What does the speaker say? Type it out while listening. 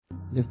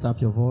Lift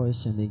up your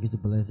voice and begin to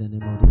bless the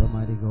name of the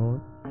Almighty God.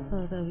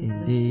 Father, we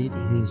Indeed,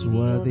 He is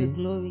worthy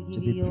to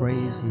be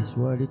praised. He is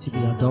worthy to be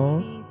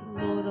adored.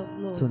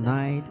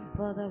 Tonight,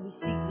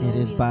 it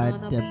is by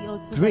the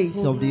grace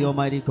of the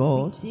Almighty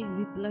God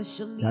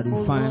that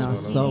we find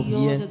ourselves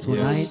here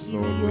tonight.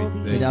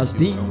 It has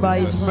been by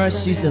His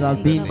mercies, it has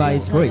been by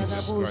His grace.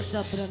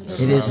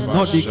 It is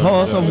not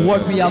because of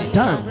what we have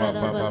done.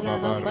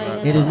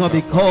 It is not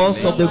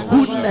because of the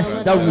goodness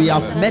that we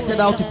have meted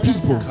out to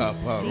people.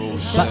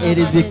 But it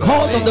is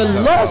because of the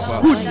Lord's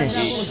goodness.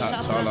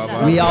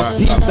 We have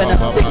been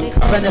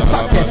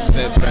benefactors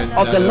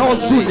of the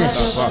Lord's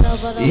goodness.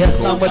 Yes,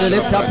 somebody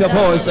lift up your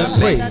voice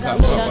and pray.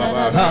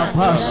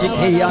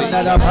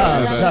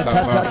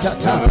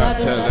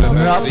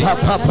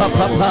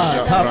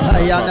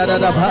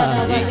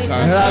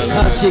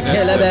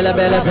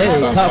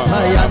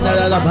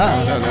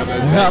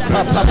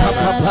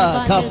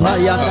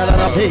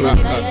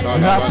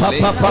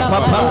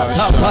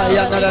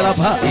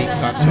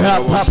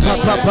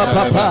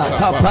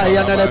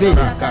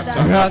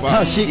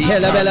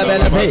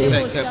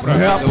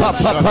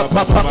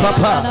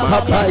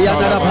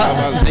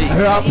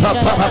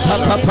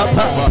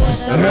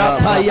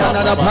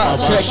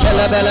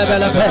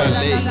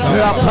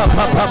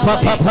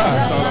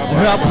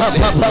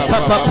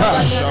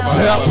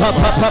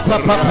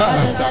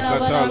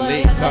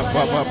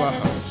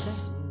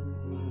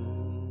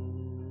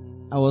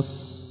 I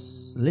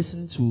was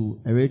listening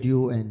to a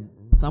radio and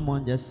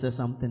someone just said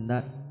something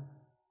that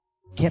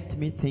kept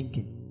me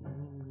thinking.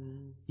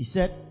 He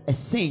said, a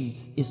saint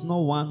is not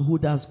one who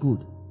does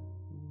good,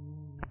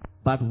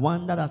 but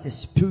one that has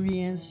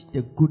experienced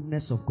the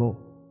goodness of God.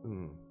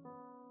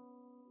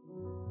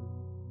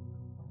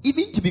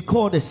 Even to be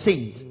called a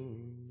saint,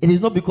 it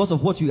is not because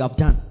of what you have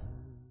done.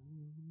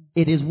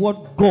 It is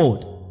what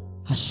God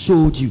has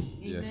showed you.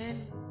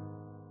 Yes.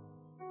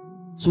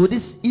 So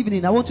this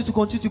evening, I want you to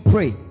continue to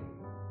pray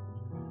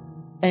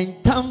and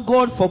thank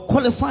God for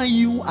qualifying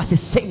you as a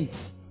saint.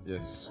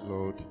 Yes,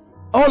 Lord.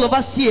 All of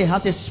us here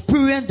has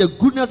experienced the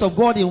goodness of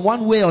God in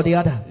one way or the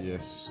other.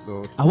 Yes,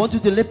 Lord. I want you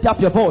to lift up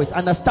your voice,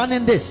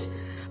 understanding this.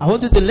 I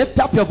want you to lift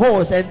up your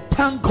voice and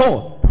thank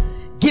God.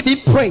 Give Him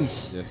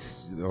praise.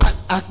 Yes, Lord.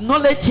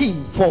 Acknowledge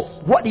Him for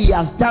what He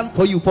has done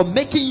for you, for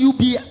making you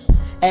be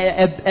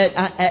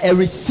a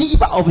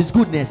receiver of His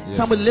goodness. Yes,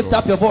 somebody lift Lord.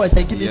 up your voice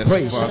and give Him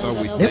praise. Father,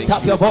 we lift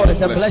up your voice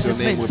and bless His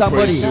name.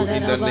 Somebody.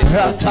 Yes, Lord.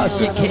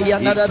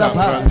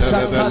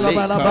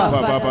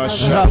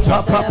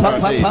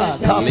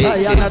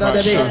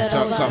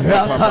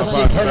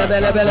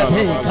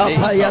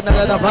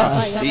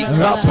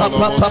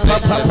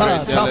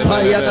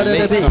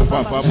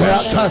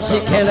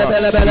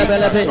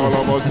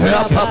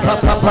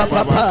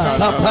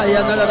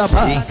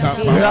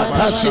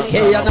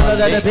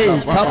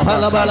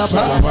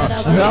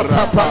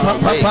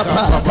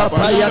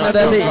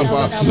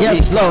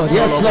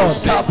 Yes, Lord.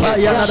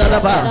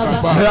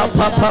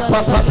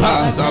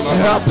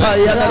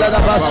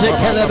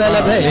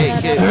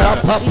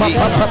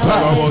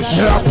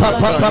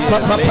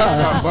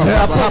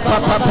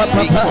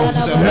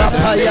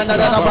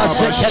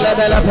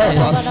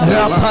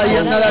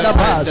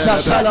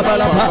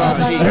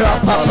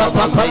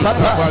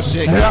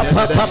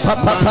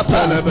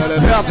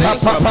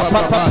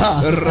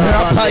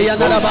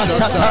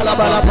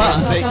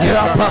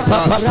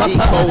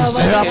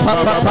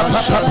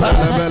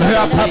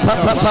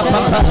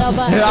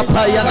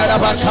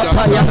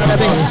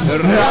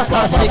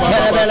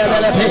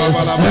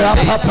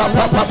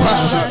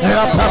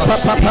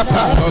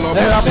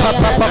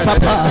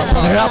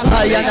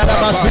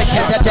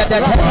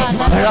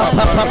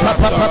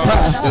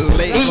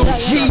 In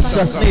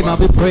Jesus' name I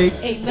will pray.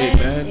 Amen.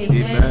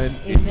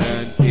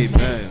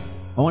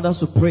 I want us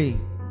to pray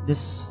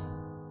this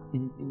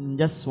in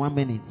just 1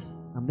 minute.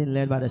 I'm being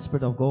led by the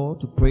Spirit of God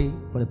to pray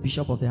for the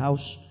bishop of the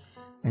house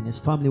and his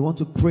family. I want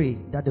to pray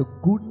that the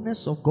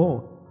goodness of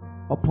God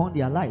upon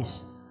their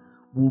lives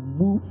will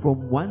move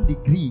from one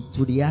degree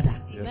to the other.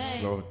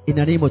 Yes, Lord. In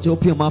the name of Jesus,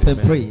 open your mouth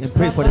and pray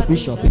for the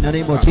bishop. In the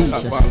name of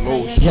Jesus.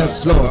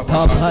 Yes, Lord.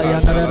 Father,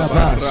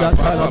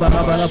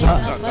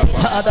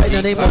 in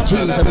the name of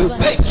Jesus, we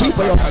thank you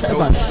for your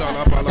servants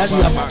that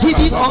you have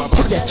given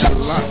unto the church.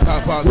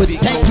 We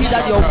thank you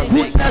that your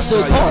goodness,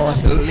 O God,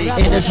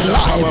 in his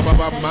life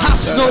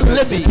has no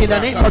limit. In the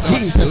name of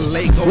Jesus,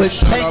 we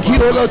thank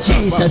you, O Lord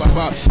Jesus,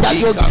 that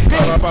your grace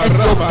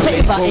and your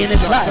favor in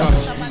his life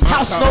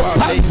has no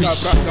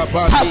purpose.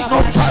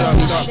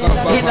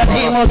 In the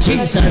name of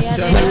Jesus,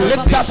 we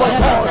lift up our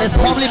God and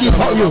family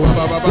before you.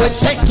 We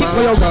thank you for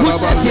your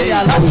goodness in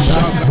their lives.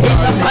 In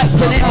the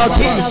mighty name of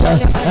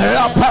Jesus.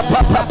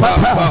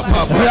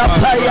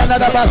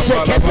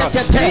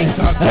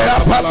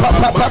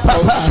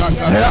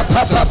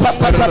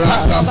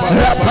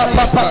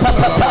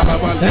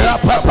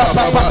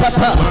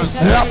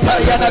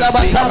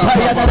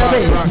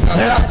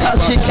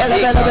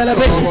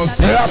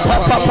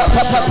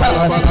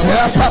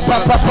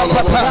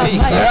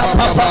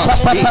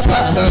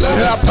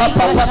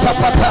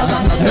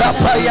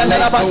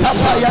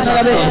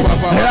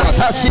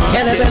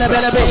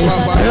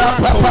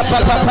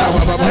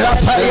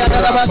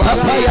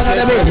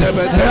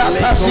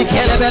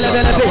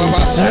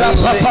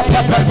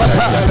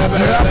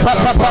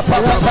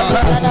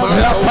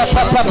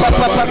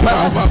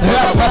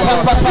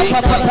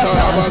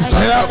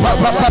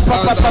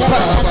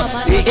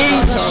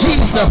 In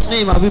Jesus'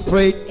 name have we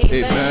prayed.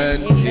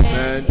 Amen.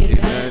 Amen.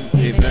 Amen.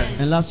 Amen.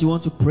 And last, you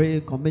want to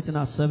pray, committing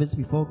our service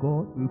before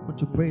God. We want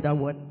to pray that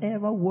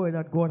whatever word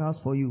that God has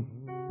for you,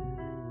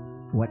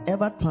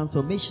 whatever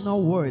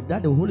transformational word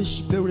that the Holy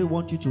Spirit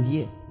wants you to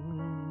hear,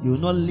 you will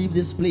not leave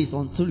this place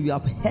until you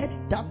have heard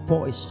that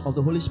voice of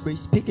the Holy Spirit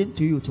speaking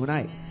to you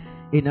tonight.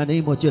 In the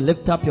name of Jesus,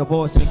 lift up your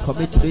voice and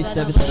commit today's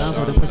service to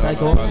the Most High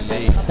God.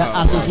 That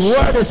as His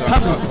word is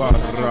coming,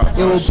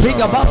 it will bring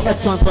about a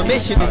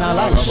transformation in our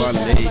lives.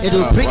 It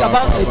will bring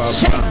about a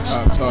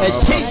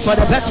change for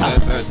the better.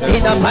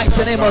 In the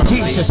mighty name of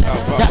Jesus,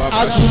 that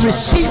as we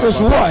receive His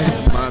word,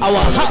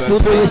 our heart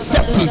will be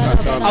receptive,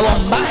 our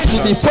mind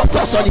will be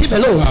focused on Him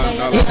alone.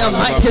 In the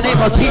mighty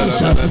name of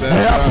Jesus.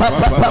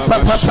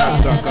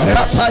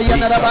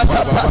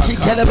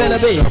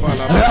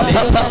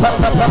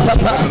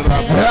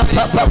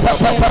 In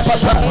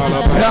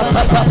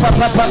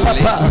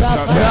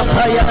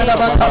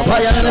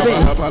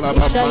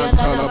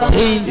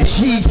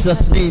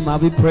Jesus' name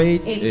have we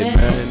prayed.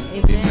 Amen.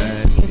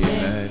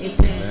 Amen.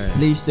 Amen.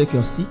 Please take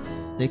your seats.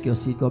 Take your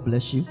seat. God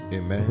bless you.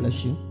 Amen. God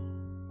bless you.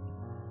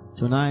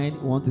 Tonight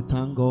we want to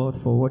thank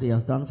God for what He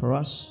has done for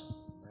us.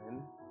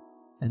 Amen.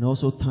 And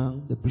also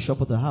thank the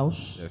Bishop of the house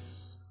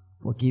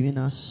for giving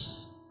us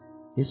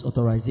his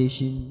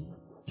authorization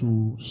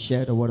to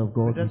share the word of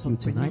God with you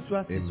tonight.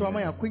 Amen.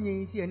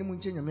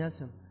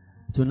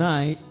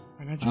 Tonight,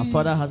 our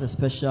Father has a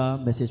special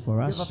message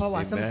for us.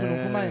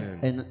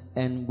 Amen.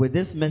 And with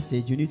this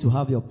message, you need to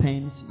have your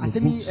pens, your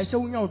books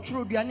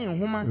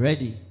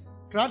ready.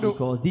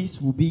 Because these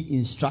will be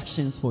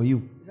instructions for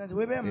you.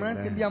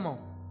 Amen.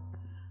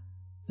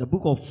 The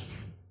book of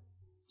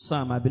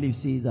Psalm, I believe,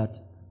 says that,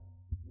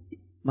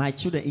 my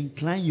children,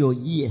 incline your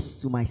ears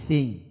to my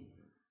saying.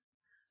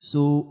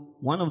 So,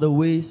 one of the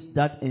ways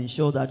that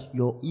ensure that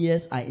your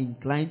ears are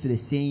inclined to the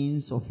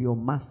sayings of your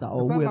master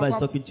or whoever is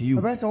talking to you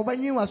is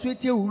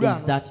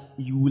that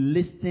you will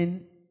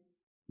listen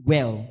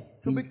well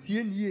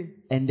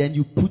and then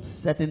you put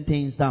certain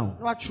things down.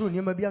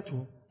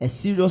 A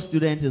serious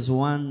student is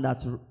one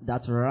that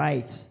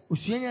writes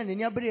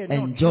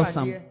and jots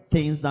some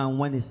things down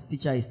when his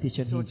teacher is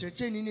teaching him.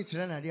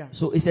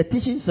 So it's a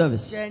teaching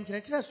service.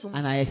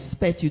 And I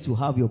expect you to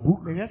have your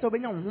book. I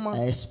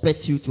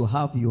expect you to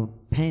have your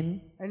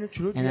pen.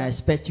 And I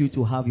expect you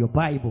to have your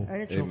Bible.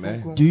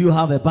 Amen. Do you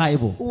have a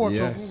Bible?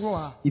 Yes.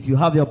 If you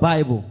have your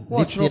Bible,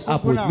 lift it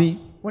up with me.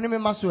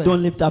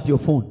 Don't lift up your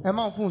phone.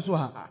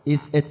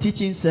 It's a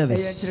teaching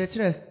service.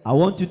 I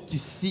want to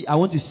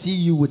see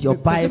you with your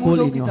Bible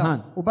in your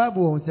hand.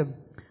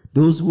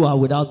 Those who are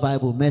without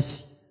Bible,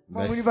 mercy.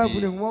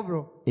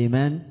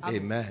 Amen.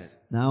 Amen.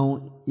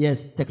 Now, yes,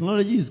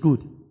 technology is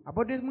good,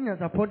 but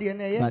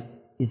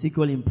it's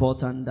equally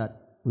important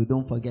that we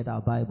don't forget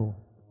our Bible.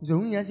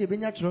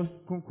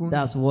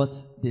 That's what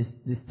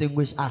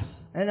distinguishes us.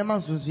 And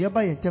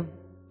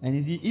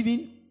you see,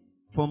 even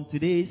from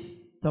today's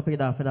topic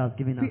that Father has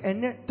given us,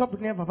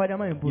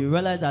 you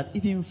realize that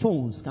even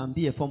phones can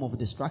be a form of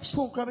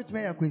distraction.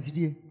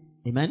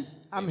 Amen?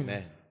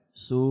 Amen.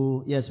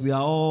 So, yes, we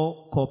are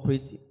all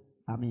corporate.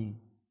 We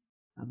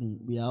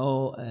are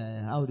all,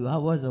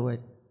 what's the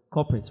word?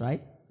 Corporates,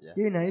 right?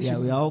 Yeah,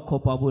 we are all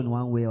culpable in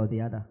one way or the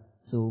other.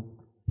 So,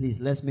 please,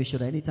 let's make sure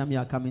that anytime you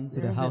are coming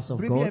to the house of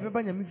God,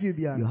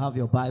 you have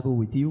your Bible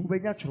with you,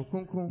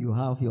 you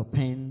have your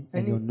pen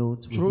and your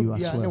notes with you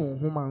as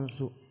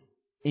well.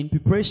 In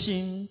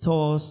preparation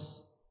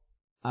towards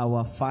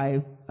our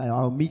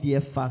 5-day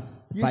media fast,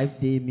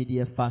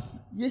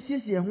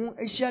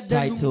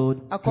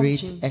 titled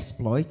Great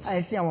Exploits,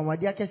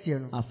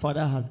 our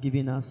Father has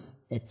given us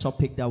a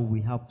topic that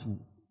we have to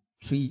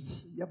treat.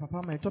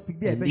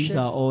 And these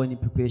are all in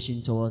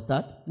preparation towards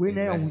that.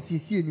 Amen.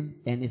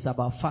 And it's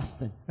about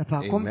fasting.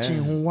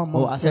 Amen.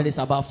 Oh, I said it's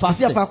about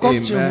fasting.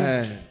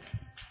 Amen.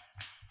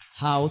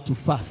 How to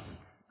fast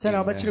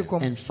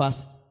and fast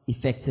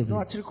effectively.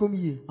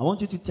 I want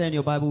you to turn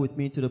your Bible with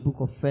me to the book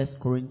of 1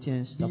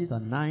 Corinthians chapter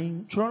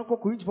 9.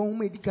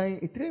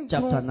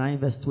 Chapter 9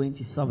 verse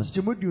 27.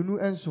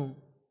 The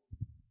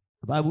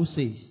Bible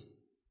says, it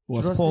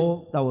was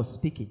Paul that was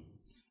speaking.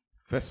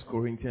 1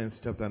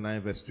 Corinthians chapter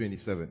 9 verse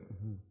 27.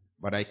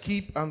 But I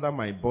keep under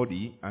my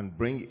body and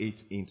bring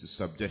it into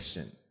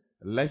subjection,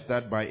 lest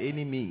that by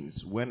any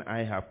means, when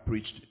I have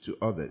preached to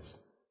others,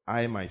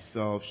 I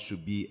myself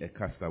should be a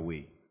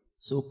castaway.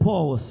 So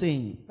Paul was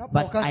saying,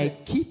 but I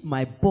keep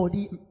my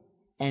body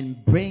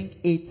and bring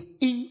it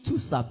into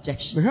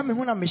subjection.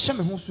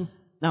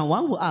 Now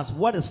one will ask,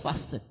 what is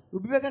fasting?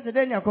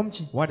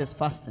 What is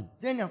fasting?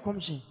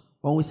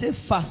 When we say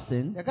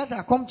fasting,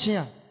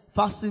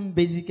 fasting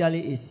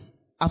basically is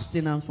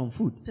abstinence from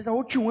food.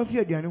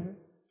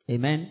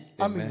 Amen.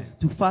 Amen.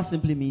 To fast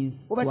simply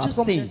means to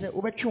abstain.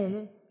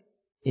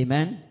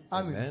 Amen.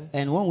 Amen.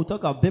 And when we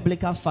talk about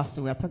biblical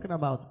fasting, we are talking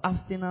about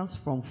abstinence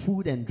from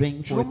food and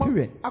drink for a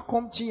period.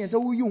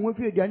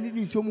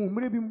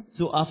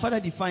 So our Father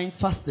defined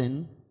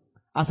fasting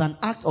as an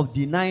act of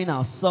denying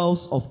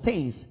ourselves of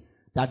things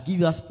that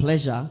give us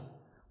pleasure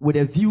with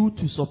a view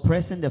to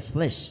suppressing the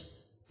flesh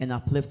and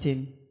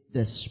uplifting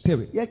the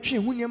spirit. So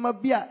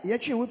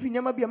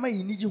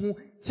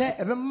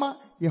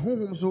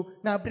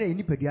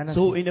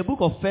in the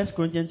book of 1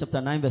 Corinthians chapter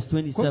 9 verse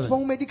 27,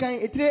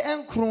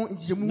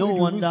 no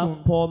wonder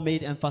Paul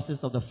made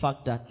emphasis of the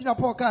fact that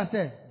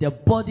the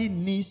body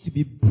needs to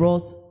be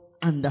brought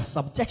under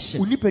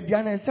subjection.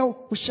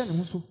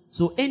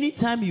 So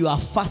anytime you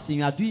are fasting,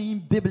 you are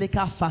doing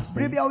biblical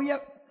fasting,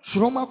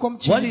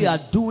 what you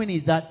are doing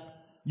is that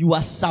you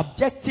are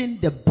subjecting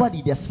the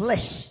body, the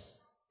flesh.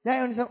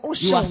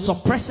 You are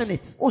suppressing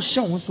it.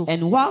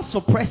 And while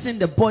suppressing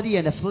the body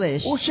and the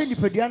flesh,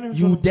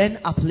 you then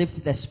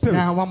uplift the spirit.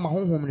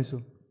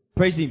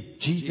 Praise Him.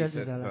 Jesus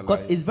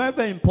Because it's very,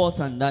 very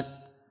important that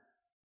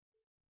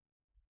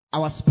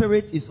our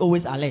spirit is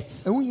always alert.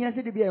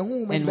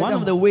 And one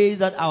of the ways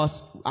that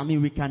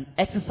we can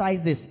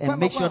exercise this and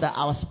make sure that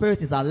our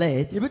spirit is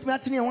alert so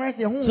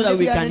that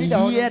we can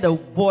hear the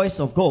voice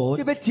of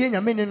God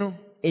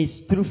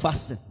is through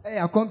fasting.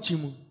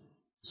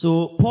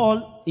 So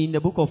Paul in the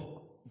book of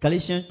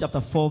Galatians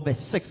chapter 4 verse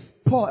 6,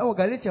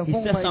 he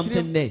says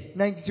something there.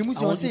 I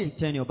want you to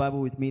turn your Bible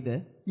with me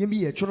there.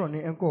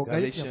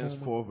 Galatians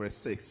 4 verse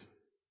 6.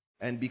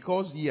 And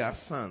because ye are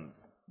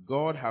sons,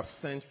 God hath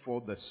sent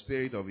forth the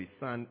Spirit of His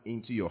Son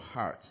into your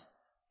hearts,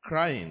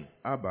 crying,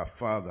 Abba,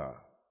 Father.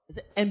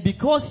 And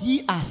because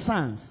ye are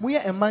sons,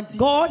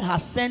 God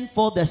has sent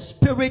forth the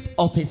Spirit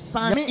of His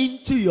Son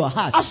into your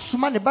heart.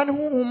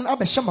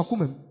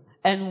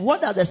 And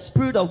what does the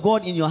Spirit of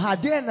God in your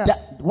heart do?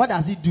 What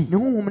does it do?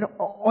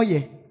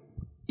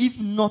 If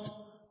not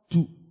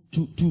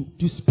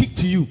to speak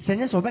to you. But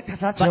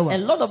a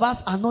lot of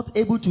us are not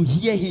able to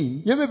hear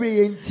Him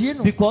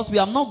because we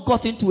have not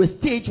gotten to a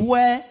stage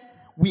where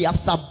we have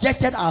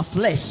subjected our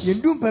flesh.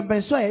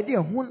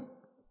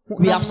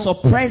 We have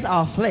suppressed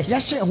our flesh so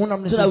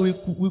that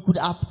we could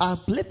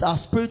uplift our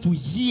spirit to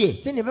hear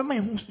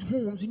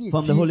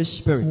from the Holy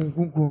Spirit.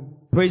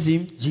 Praise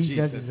Him.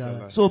 Jesus.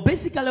 So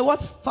basically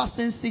what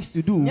fasting seeks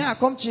to do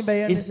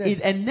is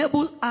it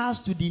enables us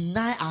to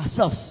deny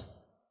ourselves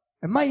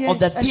of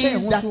the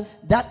things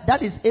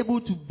that is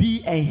able to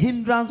be a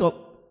hindrance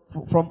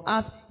from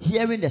us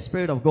hearing the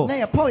Spirit of God.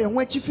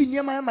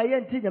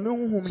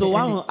 So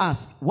one will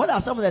ask, what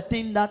are some of the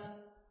things that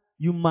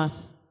you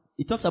must?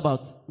 It talks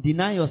about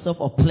deny yourself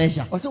of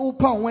pleasure. There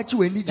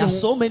are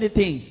so many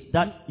things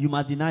that you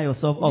must deny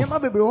yourself of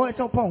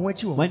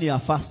when you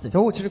are fasting. A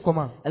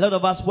lot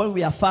of us, when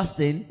we are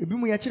fasting,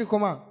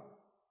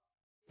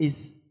 is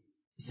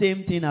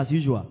same thing as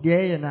usual.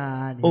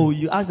 Oh,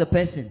 you ask the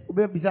person,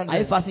 are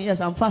you fasting?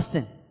 Yes, I'm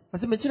fasting.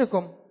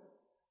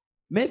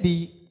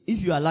 Maybe if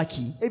you are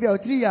lucky,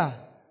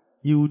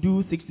 you will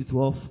do 6 to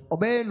 12.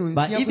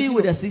 But even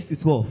with the 6 to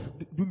 12,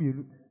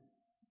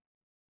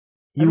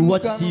 you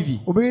watch TV.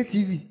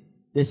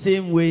 The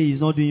same way he's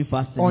not doing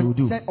fasting, you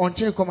do.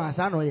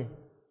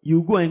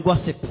 You go and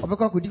gossip.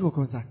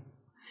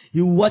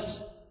 You watch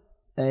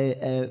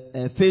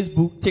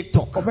Facebook,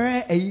 TikTok,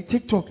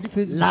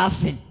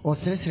 laughing.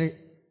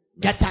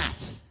 Get out.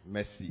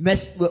 Messy.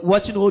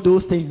 Watching all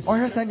those things.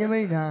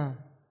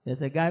 There's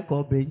a guy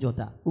called Brain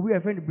Jotter.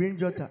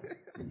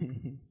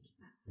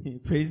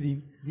 Praise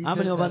Him. How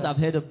many of us have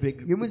heard of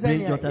Brain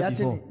Jotter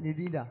before?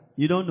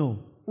 You don't know.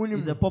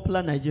 He's a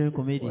popular Nigerian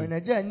comedian.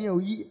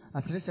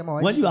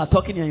 When you are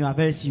talking and you are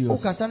very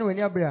serious,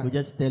 we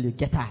just tell you,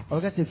 get out.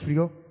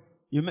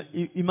 You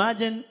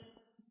imagine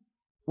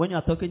when you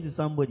are talking to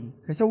somebody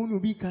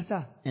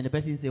and the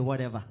person say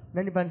whatever.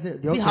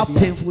 See how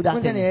painful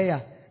that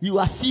is. You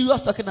are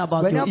serious talking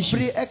about your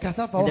issues and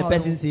the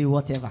person say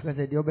whatever. That's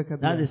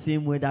the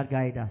same way that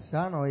guy does.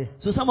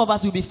 So some of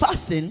us will be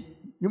fasting,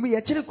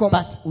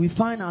 but we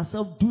find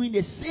ourselves doing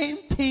the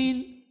same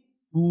thing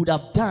we would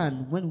have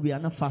done when we are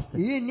not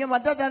fasting. But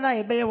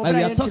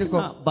we are talking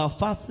about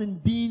fasting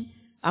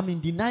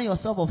denying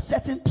yourself of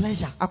certain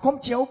pleasure.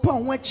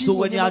 So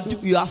when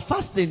you are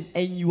fasting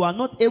and you are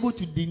not able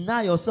to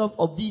deny yourself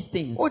of these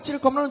things,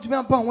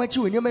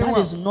 that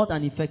is not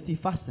an effective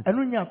fasting.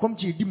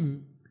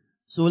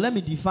 So let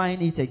me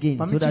define it again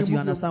so that you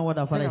understand what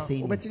our Father is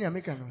saying.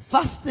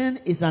 Fasting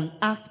is an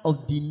act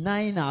of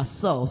denying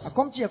ourselves of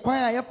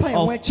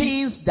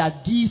things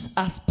that gives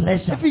us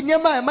pleasure.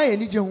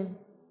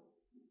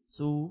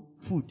 So,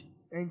 food,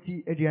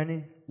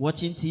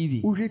 watching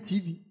TV,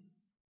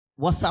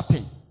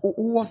 WhatsApping,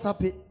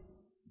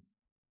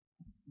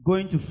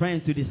 going to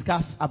friends to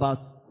discuss about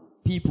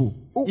people.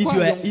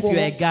 If you're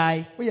a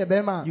guy,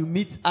 you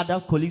meet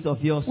other colleagues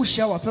of yours, you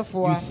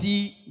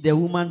see the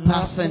woman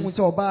passing,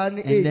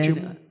 and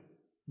then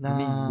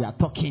we are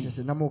talking.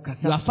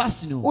 You are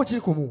fasting,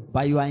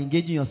 but you are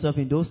engaging yourself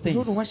in those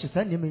things.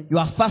 You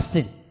are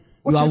fasting.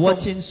 You are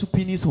watching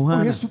Supini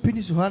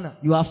Suhana.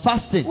 You are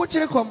fasting.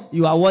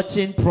 You are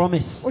watching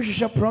Promise.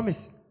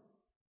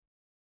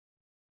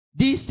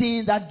 These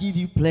things that give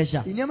you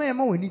pleasure.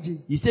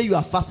 You say you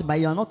are fasting, but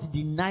you are not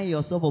denying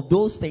yourself of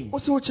those things.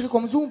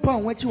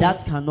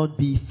 That cannot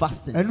be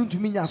fasting.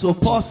 So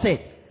Paul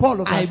said,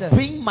 I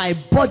bring my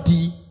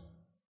body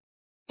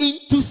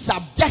into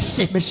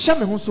subjection.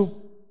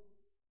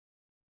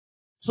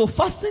 So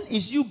fasting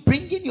is you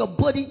bringing your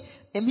body.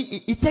 I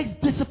mean, it takes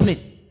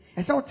discipline.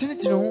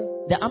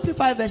 The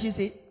Amplified version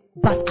says,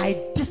 but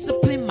I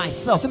discipline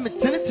myself.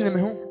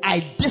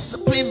 I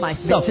discipline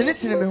myself.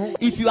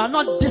 If you are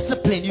not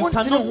disciplined, you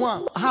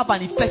cannot have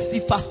an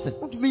effective fasting.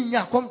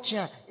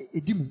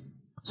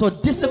 So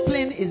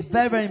discipline is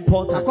very, very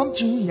important.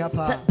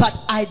 But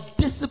I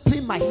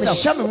discipline myself.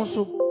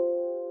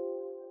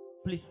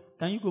 Please,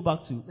 can you go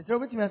back to 1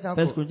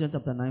 Corinthians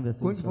chapter 9 verse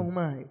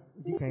 27?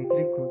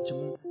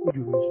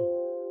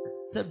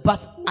 So,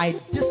 but I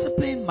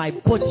discipline my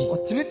body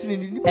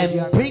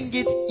and bring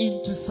it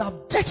into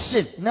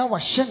subjection.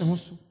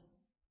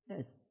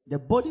 Yes, the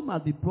body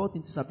must be brought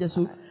into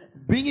subjection. So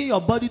bringing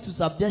your body to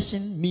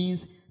subjection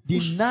means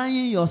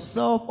denying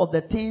yourself of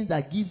the things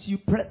that gives you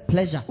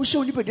pleasure.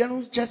 1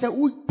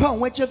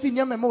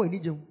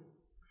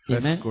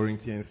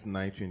 Corinthians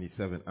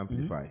 9:27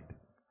 Amplified.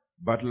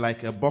 But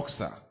like a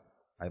boxer,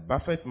 I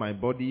buffet my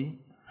body,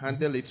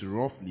 handle it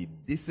roughly,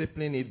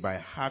 discipline it by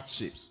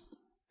hardships,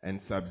 and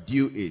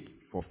subdue it,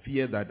 for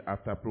fear that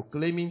after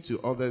proclaiming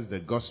to others the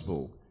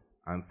gospel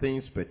and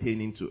things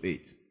pertaining to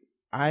it,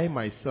 I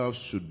myself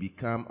should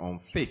become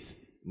unfit,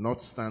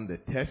 not stand the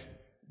test,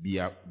 be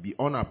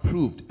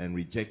unapproved and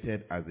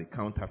rejected as a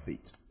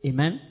counterfeit.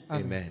 Amen.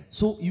 Amen.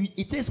 So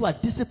it is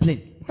what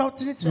discipline.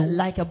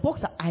 Like a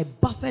boxer, I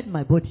buffet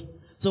my body.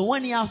 So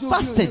when you are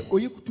fasting,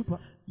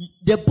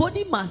 the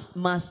body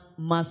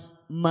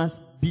must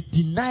be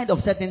denied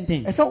of certain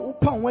things.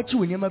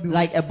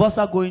 Like a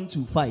boxer going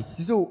to fight,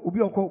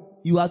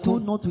 you are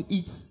told not to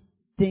eat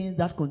things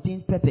that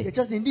contains pepper. You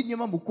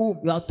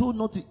are told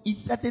not to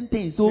eat certain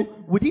things. So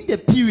within the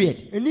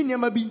period,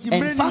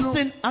 and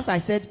fasting, as I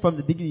said from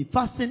the beginning,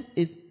 fasting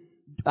is,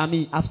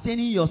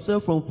 abstaining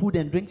yourself from food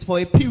and drinks for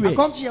a period.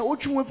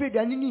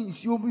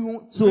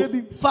 So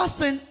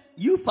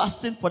you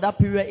fasting for that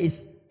period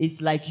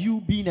is like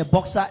you being a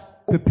boxer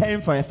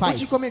preparing for a fight.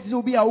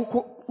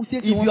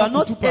 If you are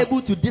not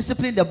able to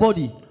discipline the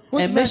body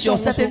and make sure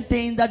certain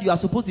things that you are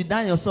supposed to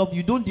deny yourself,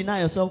 you don't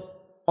deny yourself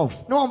of.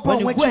 When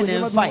you go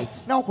and fight,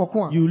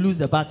 you lose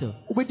the battle.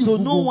 So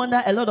no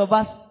wonder a lot of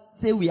us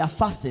say we are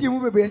fasting,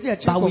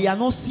 but we are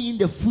not seeing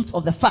the fruit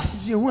of the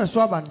fast.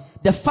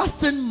 The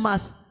fasting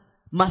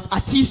must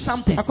achieve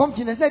something.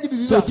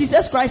 So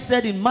Jesus Christ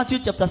said in Matthew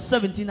chapter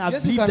 17, I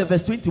believe the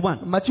verse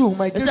 21. He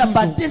said,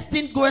 but this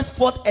thing goeth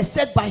forth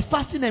except by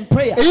fasting and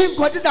prayer. It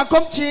means that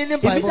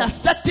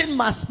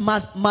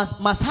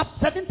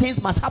certain things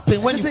must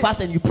happen when you fast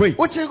and you pray.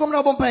 But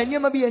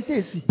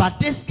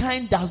this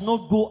kind does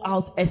not go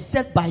out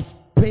except by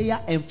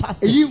prayer and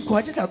fasting.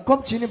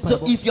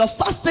 So if your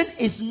fasting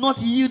is not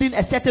yielding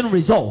a certain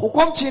result,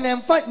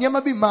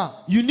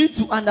 you need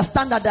to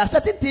understand that there are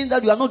certain things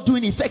that you are not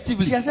doing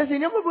effectively.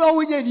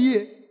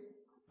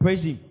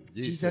 Praise Him.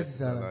 Jesus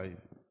is alive.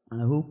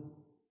 And I hope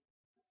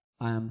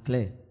I am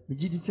clear.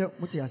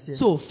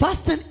 So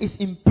fasting is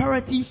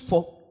imperative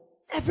for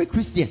every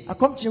Christian.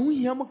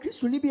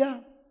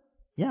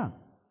 Yeah.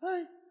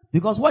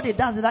 Because what it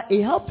does is that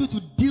it helps you to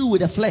deal with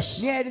the flesh,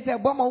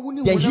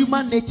 the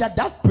human nature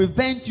that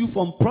prevents you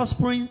from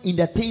prospering in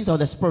the things of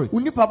the Spirit.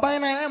 And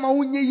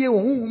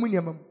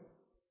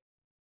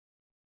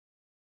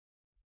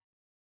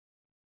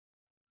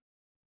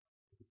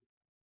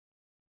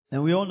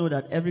we all know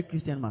that every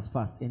Christian must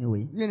fast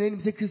anyway.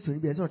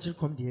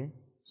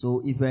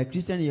 So if you are a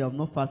Christian and you have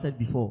not fasted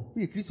before,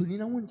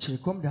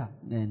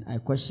 then I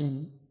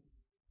question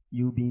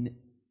you being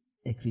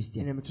a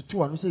Christian.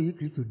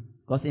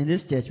 Because in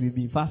this church we've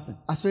been fasting.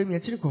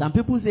 Some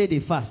people say they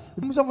fast,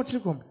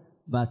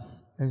 but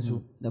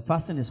the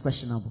fasting is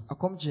questionable.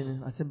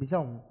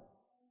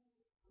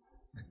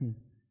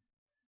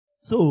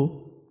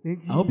 So I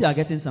hope you are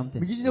getting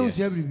something.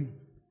 Yes.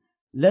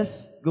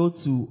 Let's go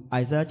to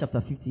Isaiah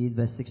chapter 58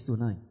 verse 6 to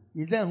 9.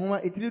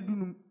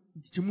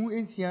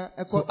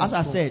 So as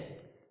I said,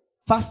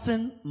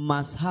 fasting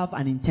must have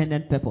an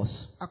intended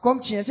purpose.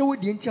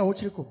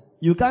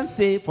 You can't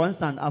say, for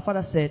instance, our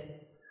father said,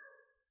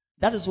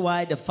 that is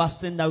why the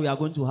fasting that we are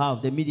going to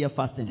have, the media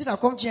fasting, is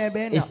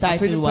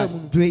titled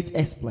what? Great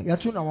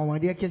Exploits.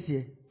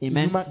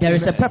 Amen. There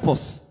is a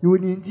purpose.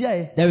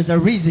 There is a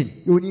reason.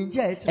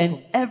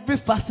 And every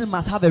fasting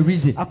must have a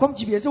reason.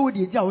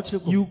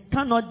 You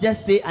cannot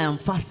just say, I am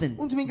fasting,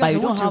 but you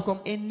don't have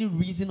any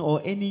reason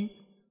or any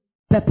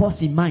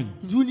purpose in mind.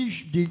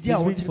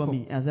 Read for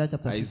me.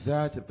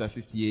 Isaiah chapter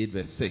 58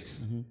 verse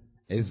 6.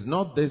 Is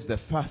not this the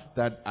fast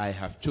that I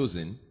have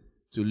chosen,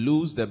 to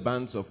loose the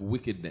bands of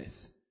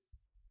wickedness,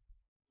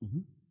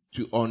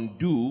 to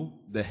undo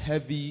the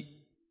heavy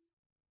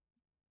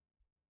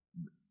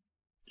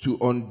to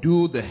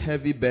undo the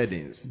heavy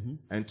burdens,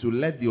 and to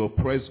let the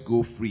oppressed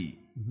go free,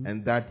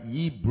 and that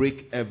ye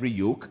break every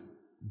yoke.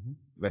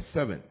 Verse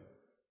 7.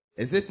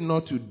 Is it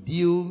not to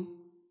deal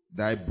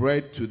thy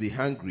bread to the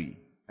hungry,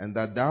 and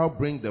that thou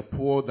bring the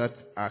poor that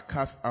are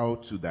cast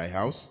out to thy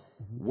house?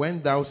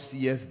 When thou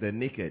seest the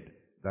naked,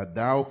 that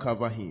thou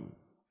cover him,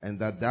 and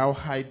that thou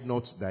hide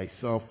not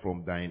thyself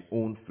from thine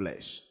own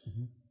flesh.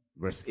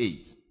 Verse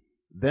 8.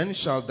 Then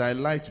shall thy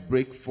light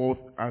break forth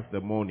as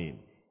the morning,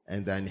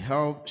 and thine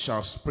health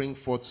shall spring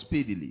forth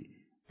speedily,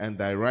 and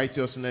thy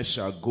righteousness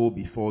shall go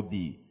before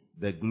thee.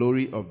 The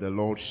glory of the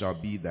Lord shall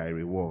be thy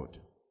reward.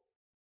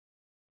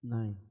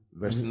 9.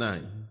 Verse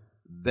 9.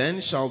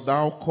 Then shalt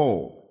thou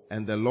call,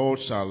 and the Lord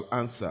shall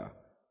answer.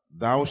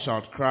 Thou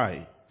shalt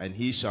cry, and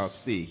he shall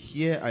say,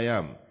 Here I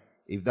am.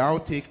 If thou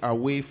take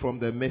away from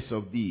the midst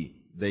of thee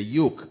the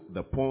yoke,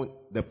 the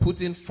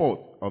putting forth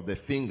of the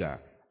finger,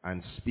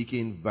 and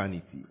speaking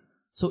vanity.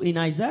 So in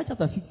Isaiah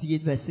chapter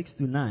 58 verse 6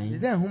 to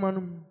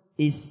 9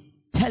 is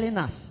telling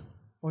us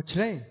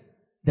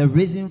the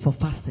reason for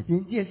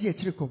fasting.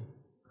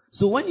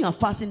 So when you are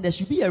fasting, there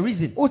should be a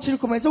reason.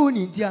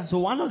 So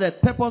one of the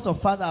purpose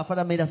of our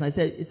father made us,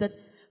 he said,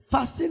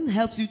 fasting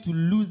helps you to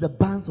lose the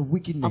bands of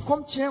wickedness.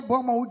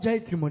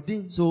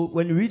 So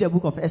when you read the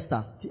book of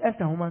Esther,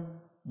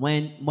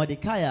 when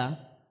Mordecai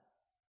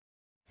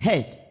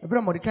heard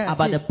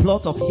about the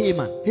plot of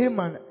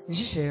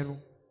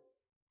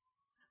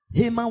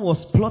Haman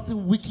was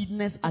plotting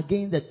wickedness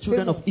against the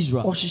children of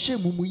Israel.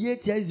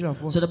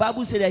 So the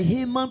Bible said that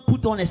Haman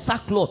put on a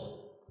sackcloth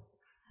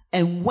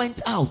and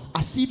went out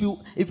as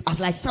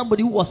like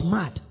somebody who was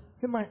mad.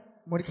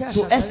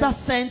 So Esther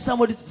sent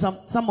some of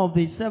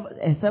the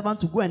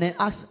servants to go and then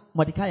ask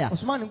Mordecai,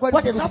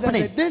 what is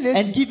happening?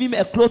 And give him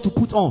a cloth to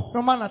put on.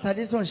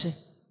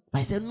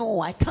 I said, no,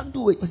 I can't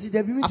do it.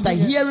 After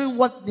hearing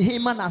what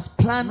Haman has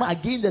planned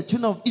against the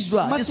children of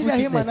Israel, this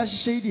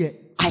wickedness,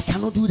 I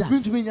cannot do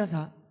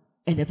that.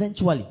 And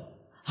eventually,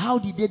 how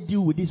did they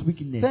deal with this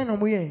wickedness?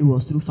 It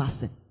was through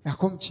fasting.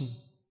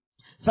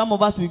 Some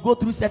of us, we go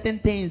through certain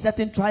things,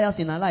 certain trials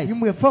in our life.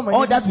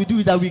 All that we do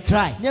is that we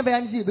cry.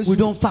 We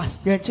don't fast.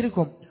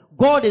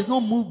 God is not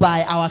moved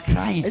by our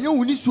crying.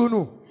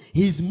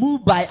 He's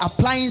moved by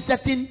applying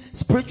certain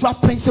spiritual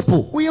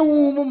principles,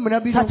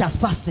 such as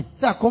fasting.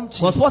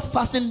 Because what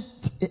fasting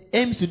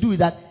aims to do is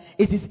that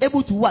it is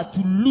able to what?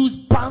 To lose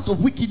bands of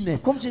wickedness.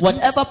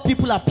 Whatever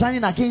people are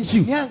planning against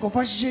you.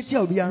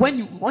 When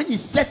you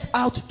set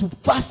out to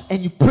fast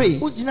and you pray,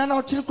 you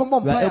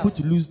are able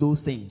to lose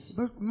those things.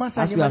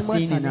 As we are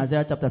seeing in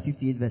Isaiah chapter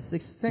 58 verse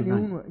 6 to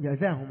 9.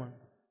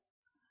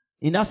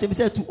 In that same, he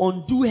said to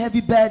undo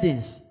heavy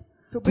burdens,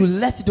 to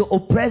let the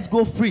oppressed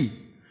go free,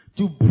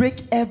 to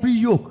break every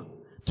yoke,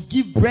 to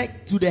give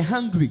bread to the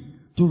hungry,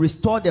 to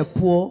restore the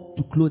poor,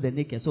 to clothe the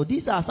naked. So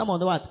these are some of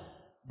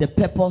the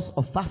purpose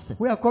of fasting.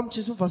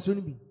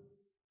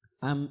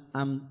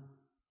 I'm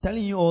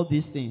telling you all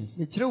these things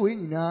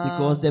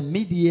because the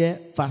mid-year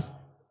fast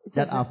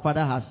that our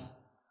father has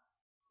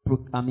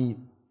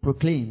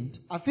proclaimed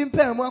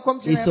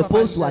is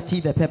supposed to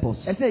achieve a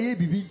purpose.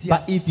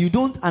 But if you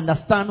don't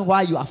understand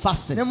why you are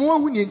fasting, you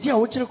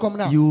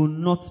will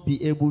not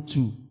be able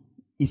to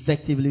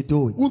effectively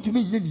do it.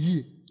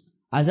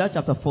 Isaiah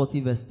chapter 40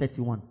 verse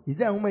 31.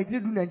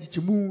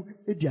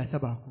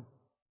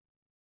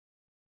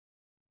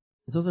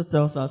 It also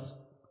tells us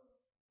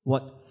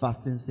what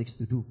fasting seeks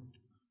to do.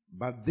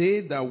 But they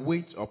that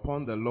wait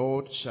upon the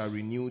Lord shall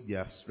renew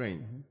their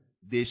strength.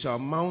 They shall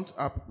mount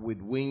up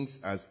with wings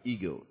as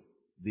eagles.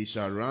 They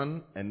shall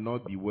run and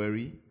not be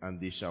weary,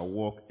 and they shall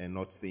walk and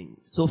not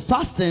faint. So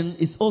fasting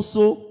is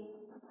also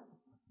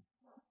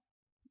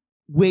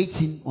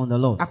waiting on the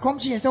Lord.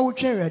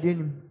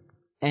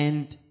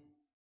 And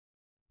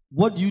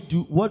what do you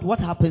do? What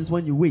happens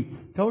when you wait?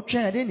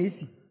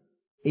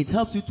 It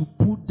helps you to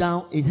put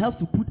down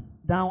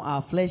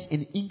our flesh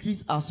and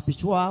increase our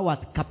spiritual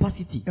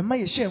capacity,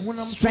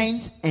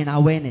 strength and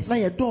awareness. But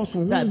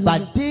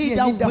they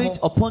that wait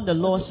upon the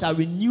Lord shall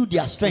renew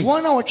their strength.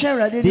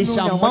 They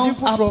shall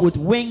mount up with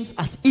wings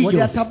as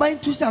eagles.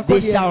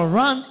 They shall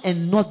run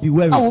and not be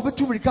weary,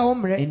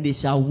 and they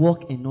shall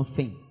walk and not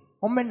faint.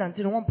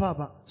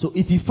 So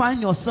if you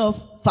find yourself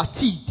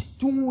fatigued,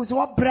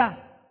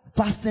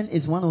 fasting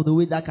is one of the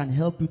ways that can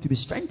help you to be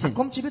strengthened.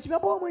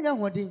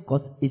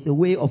 Because it's a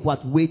way of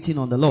waiting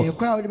on the Lord.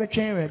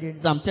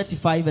 Psalm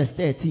 35 verse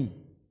 13.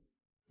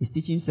 It's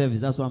teaching service.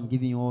 That's why I'm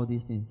giving you all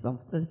these things. Psalm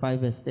 35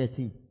 verse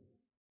 13.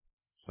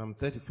 Psalm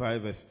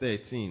 35 verse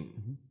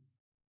 13.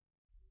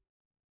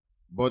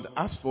 But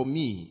as for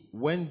me,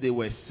 when they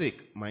were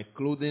sick, my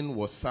clothing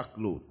was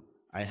sackcloth.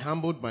 I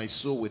humbled my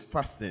soul with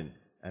fasting,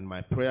 and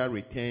my prayer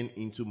returned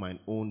into mine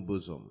own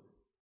bosom.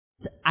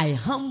 I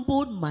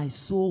humbled my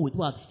soul with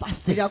what?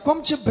 Fasting.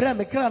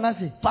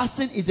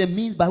 Fasting is a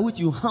means by which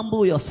you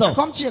humble yourself.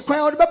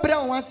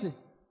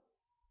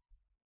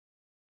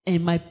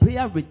 And my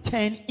prayer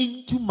returned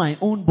into my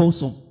own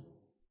bosom.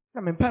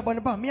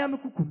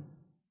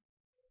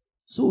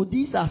 So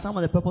these are some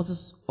of the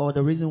purposes or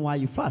the reason why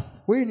you fast.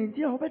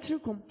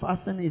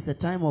 Fasting is a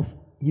time of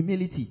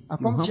humility. You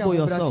humble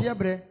yourself.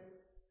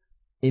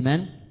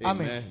 Amen.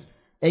 Amen.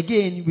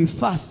 Again, we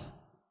fast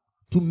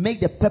to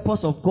make the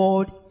purpose of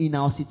God in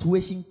our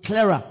situation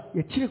clearer.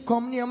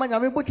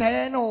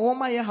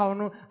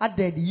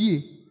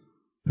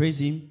 Praise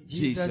Him.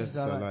 Jesus is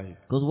alive.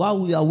 Because while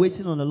we are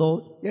waiting on the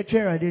Lord,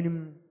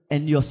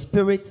 and your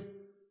spirit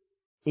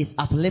is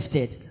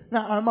uplifted,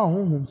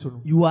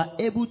 you are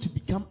able to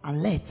become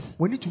alert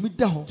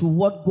to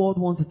what God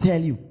wants to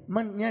tell you.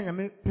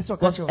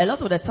 Because a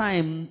lot of the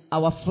time,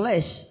 our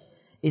flesh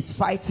is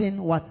fighting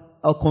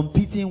or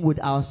competing with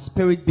our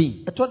spirit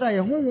being.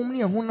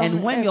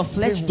 And when your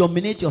flesh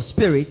dominates your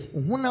spirit,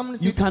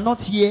 you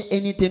cannot hear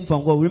anything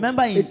from God.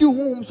 Remember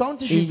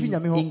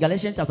in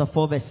Galatians chapter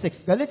 4 verse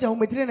 6,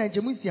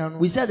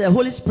 we said the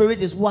Holy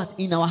Spirit is what?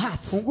 In our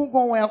hearts.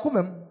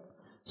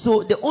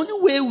 So the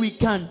only way we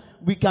can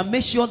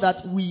make sure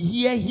that we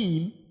hear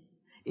Him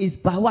is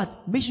by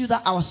what? Make sure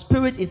that our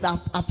spirit is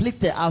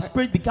uplifted, our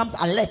spirit becomes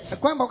alert.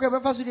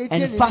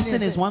 And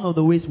fasting is one of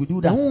the ways we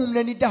do that.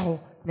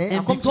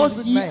 And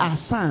because ye are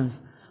sons,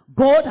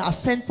 God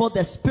has sent forth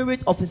the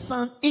Spirit of His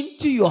Son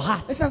into your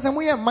heart. So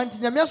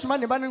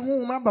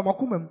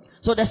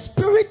the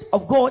Spirit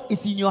of God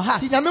is in your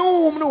heart.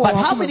 But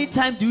how many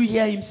times do you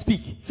hear Him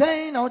speak?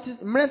 How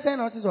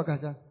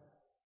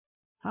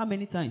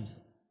many times?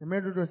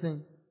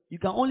 You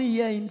can only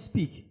hear Him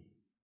speak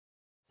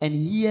and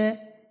hear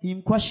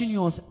Him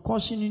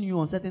questioning you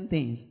on certain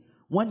things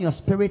when your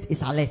spirit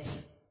is alert.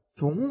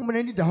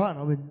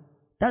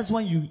 That's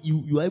when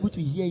you are able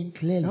to hear Him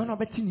clearly.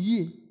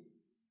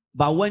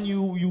 But when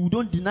you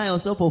don't deny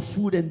yourself of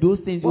food and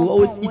those things, you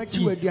always eat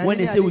tea. When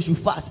they say we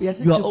should fast,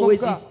 you are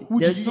always eating.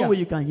 There's no way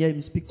you can hear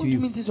Him speak to you.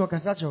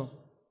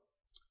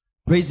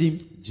 Praise Him.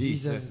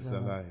 Jesus is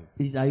alive.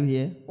 Please, are you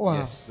here?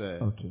 Yes, sir.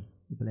 Okay.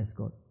 Bless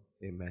God.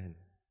 Amen.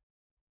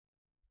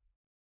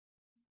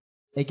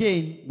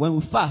 Again, when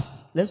we fast,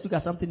 let's look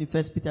at something in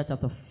 1 Peter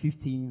chapter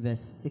 15,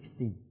 verse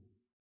 16.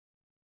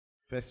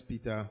 1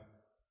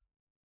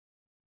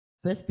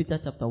 Peter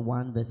chapter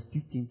 1, verse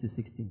 15 to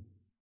 16.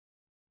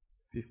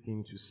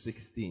 15 to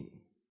 16.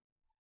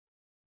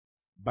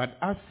 But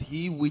as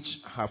He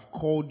which hath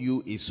called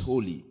you is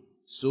holy,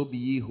 so be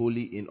ye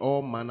holy in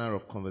all manner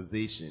of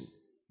conversation,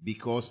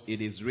 because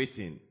it is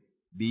written,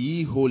 Be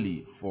ye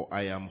holy, for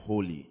I am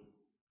holy.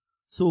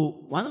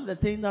 So, one of the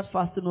things that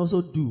fasting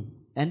also do,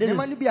 and this is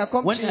when you are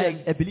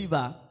a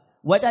believer,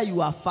 whether you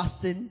are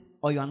fasting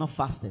or you are not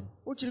fasting,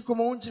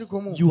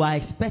 you are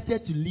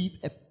expected to live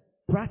a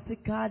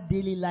practical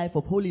daily life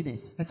of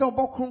holiness.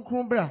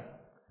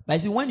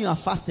 But see, when you are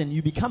fasting,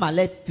 you become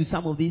alert to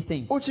some of these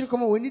things. When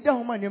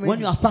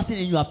you are fasting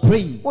and you are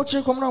praying, you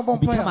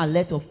become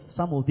alert of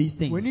some of these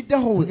things. So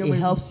it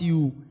helps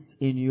you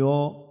in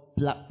your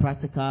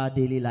practical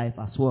daily life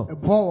as well.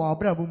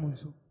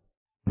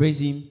 Praise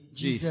Him.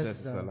 Jesus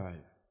is alive.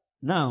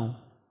 Now,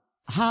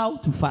 how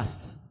to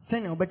fast?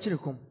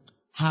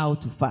 How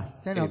to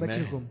fast?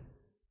 Amen.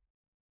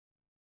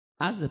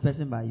 Ask the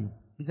person by you.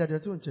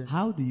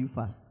 How do you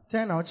fast?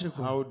 How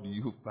do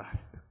you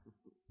fast?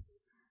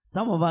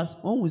 Some of us,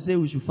 when we say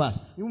we should fast,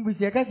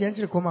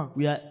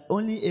 we are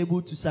only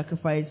able to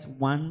sacrifice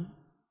one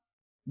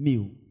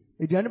meal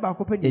a day.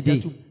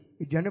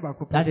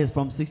 That is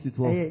from 6 to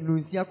 12.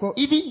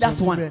 Even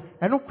that one,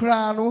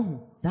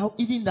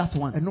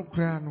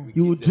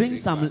 you will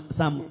drink some.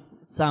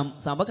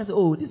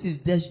 Oh, this is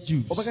just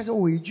juice. Oh,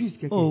 we juice.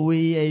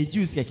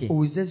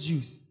 Oh, it's just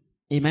juice.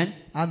 Amen.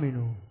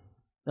 Amen.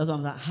 That's what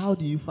I'm saying. How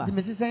do you fast?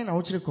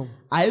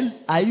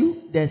 Are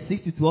you the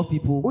 6 to 12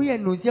 people?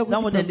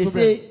 Some of them they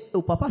say,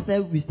 oh, Papa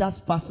said we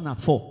start fasting at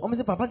 4.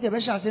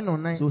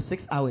 So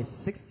 6 hours.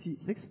 6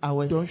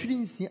 hours plus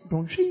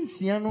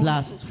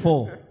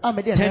 4.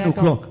 10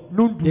 o'clock.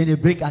 Then they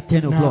break at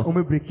 10 o'clock.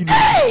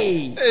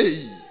 Hey!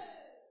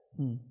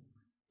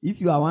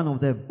 If you are one of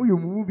them.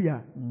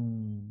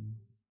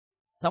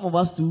 Some of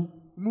us too.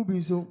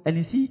 And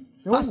you see,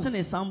 fasting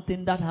is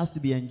something that has to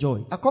be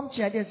enjoyed.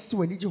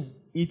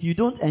 If you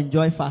don't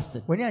enjoy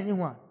fasting,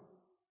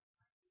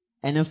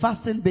 and then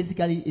fasting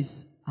basically is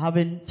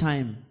having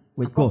time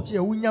with God.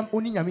 When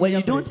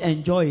you don't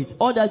enjoy it,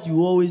 all that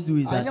you always do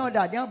is that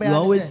you're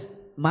always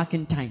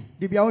marking time.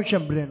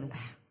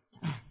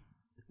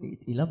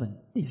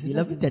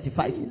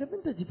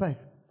 11:35.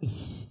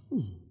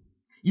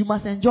 You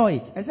must enjoy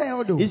it.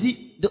 You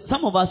see,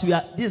 some of us,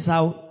 this is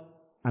how,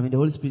 the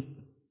Holy Spirit,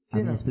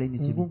 I'm explaining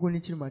it to you.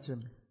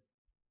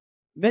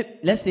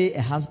 Let's say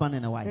a husband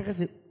and a wife.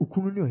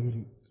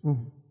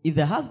 If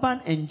the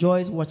husband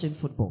enjoys watching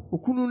football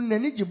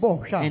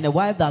and the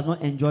wife does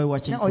not enjoy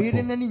watching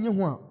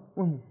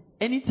football,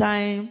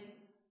 anytime,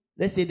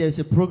 let's say there's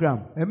a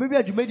program,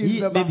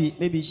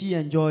 maybe she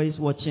enjoys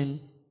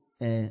watching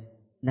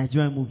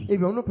Nigerian movie,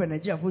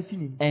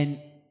 and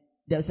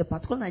there's a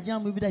particular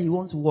Nigerian movie that he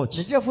wants to watch,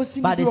 but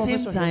at the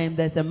same time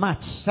there's a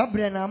match,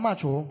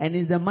 and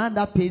it's the man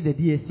that pays the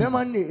DSC.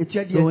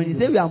 So when you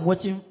say we are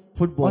watching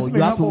football, you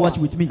have to watch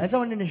with me.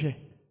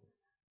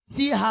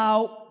 See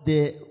how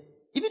the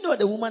even though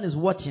the woman is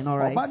watching, all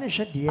right,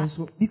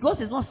 because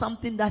it's not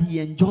something that he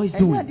enjoys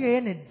doing.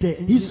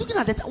 He's looking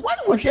at it. When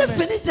will they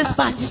finish this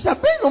match? Did you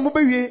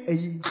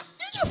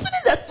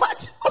finish that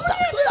match? So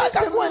that I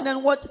can go and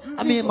then watch.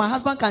 I mean, my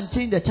husband can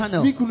change the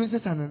channel.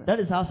 That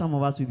is how some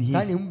of us will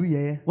behave.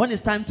 When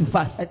it's time to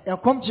fast.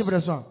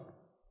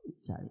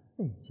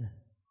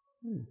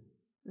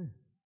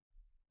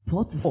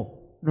 4 to 4.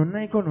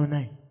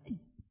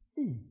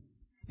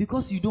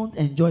 Because you don't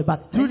enjoy.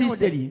 But through this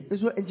study,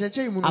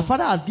 our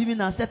Father has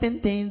given us certain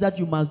things that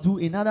you must do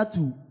in order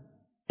to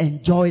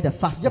enjoy the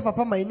fast.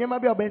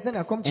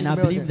 And I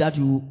believe that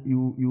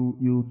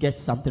you get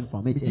something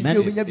from it. Amen.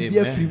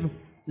 Amen.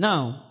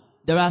 Now,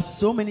 there are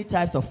so many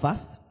types of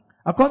fast.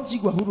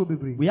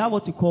 We have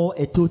what you call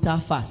a total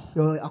fast.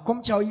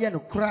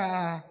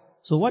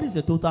 So what is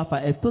a total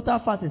fast? A total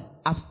fast is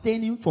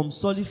abstaining from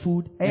solid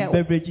food and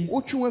beverages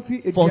for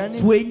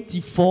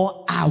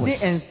 24 hours.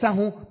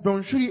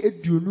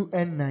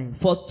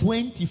 For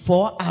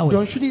 24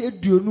 hours.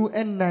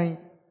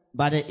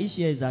 But the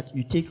issue is that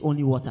you take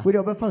only water.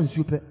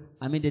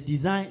 I mean,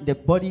 the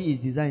body is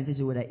designed in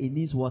such a way that it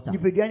needs water. So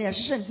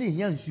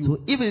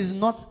if it is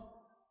not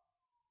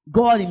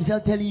God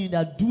Himself telling you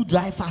that do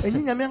dry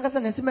fasting,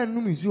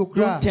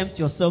 don't tempt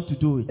yourself to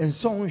do it.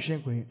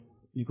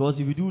 Because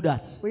if you do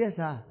that,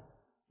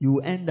 you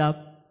will end up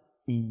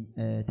in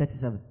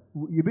 37.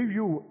 So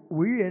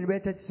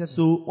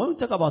when we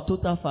talk about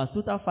total fast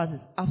is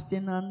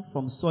abstinence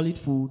from solid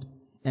food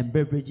and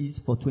beverages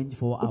for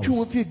 24 hours. It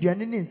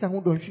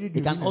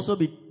can also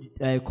be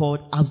called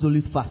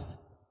absolute fast.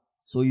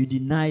 So you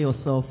deny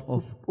yourself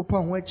of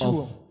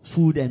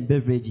food and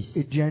beverages.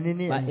 But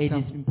it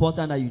is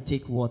important that you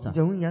take water.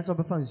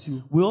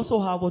 We also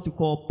have what we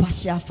call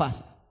partial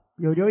fast.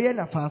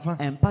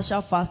 And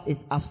partial fast is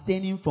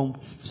abstaining from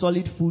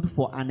solid food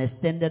for an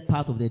extended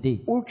part of the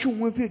day.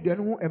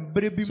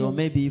 So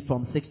maybe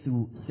from 6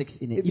 to 6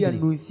 in the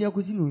evening.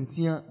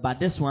 But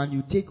this one,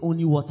 you take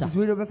only water.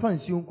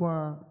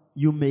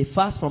 You may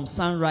fast from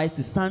sunrise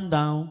to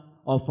sundown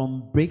or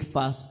from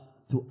breakfast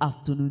to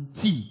afternoon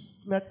tea.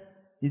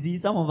 You see,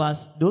 some of us,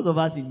 those of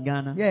us in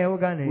Ghana, we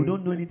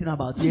don't know anything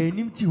about tea.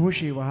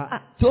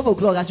 12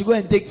 o'clock, I should go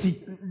and take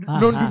tea.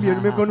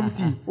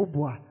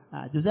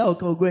 Josiah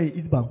will go and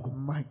eat banku.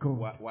 My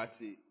God.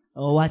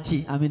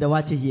 Wachi. I mean the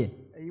wachi here.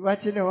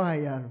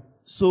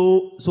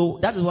 So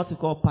that is what we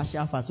call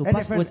partial fast. So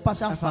with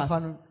partial fast,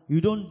 you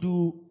don't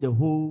do the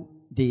whole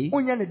day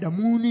or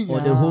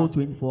the whole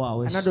 24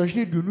 hours,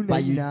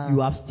 but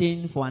you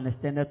abstain for an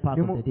extended part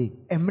of the day.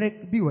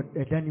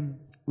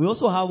 We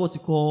also have what we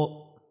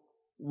call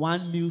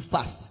one meal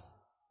fast.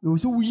 So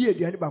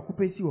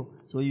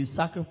you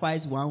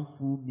sacrifice one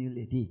full meal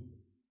a day.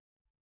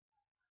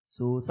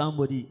 So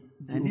somebody,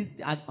 and this,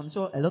 I'm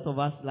sure a lot of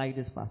us like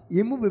this fast.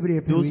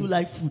 Those who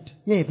like food,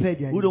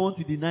 who don't want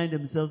to deny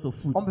themselves of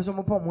food. So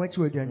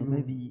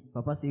maybe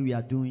Papa say we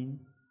are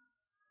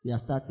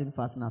starting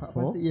fasting at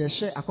 4.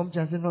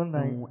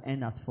 And we'll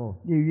end at 4.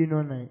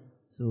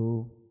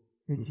 So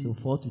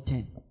 4 to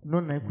 10.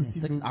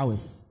 6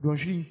 hours.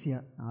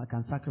 I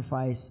can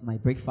sacrifice my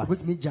breakfast.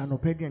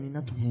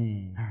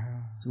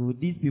 So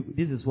these people,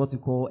 this is what we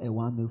call a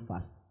one meal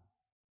fast.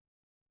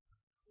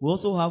 We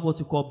also have what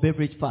we call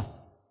beverage fast.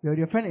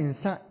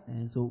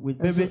 And so with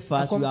beverage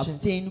fast, you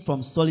abstain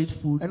from solid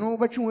food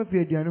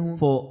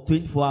for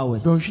 24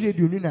 hours.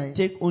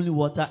 Take only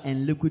water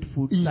and liquid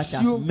food such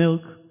as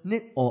milk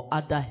or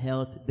other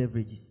health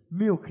beverages.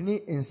 So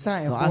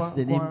as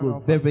the name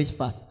goes, beverage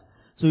fast.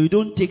 So you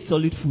don't take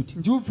solid food.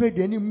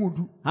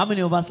 How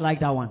many of us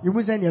like that one? You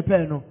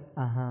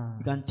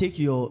can take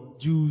your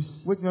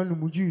juice. You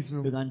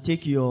can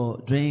take your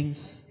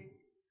drinks.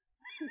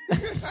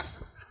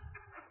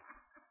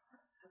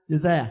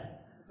 Josiah,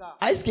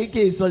 ice KK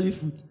is solid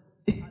food.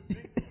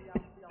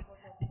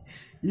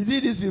 You see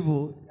these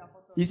people?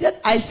 He said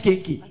ice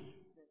KK.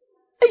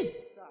 Hey,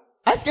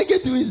 ice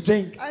KK to his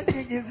drink. Ice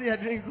KK is your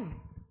drink.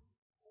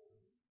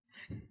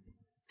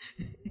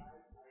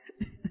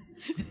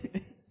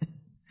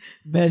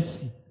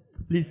 Mercy.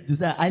 Please,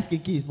 Josiah, ice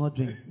KK is not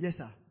drink. Yes,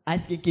 sir.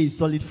 Ice KK is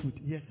solid food.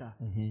 Yes, sir.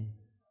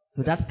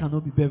 So that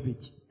cannot be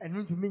beverage.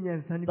 Some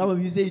of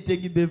you say you're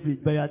taking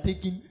beverage, but you are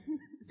taking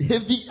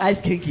heavy ice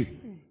KK.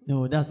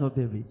 No, that's not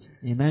beverage.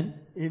 Amen?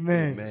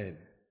 Amen. Amen.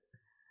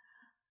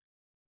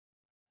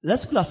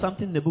 Let's look at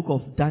something in the book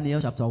of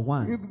Daniel chapter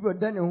 1.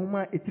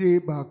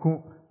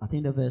 I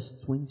think the verse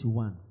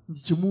 21.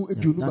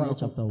 Daniel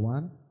chapter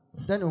 1.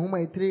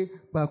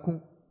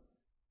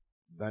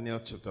 Daniel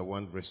chapter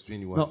 1 verse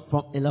 21. No,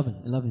 from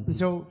 11. Please.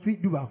 From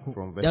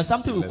verse There's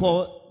something 11. we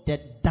call the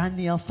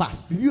Daniel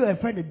fast.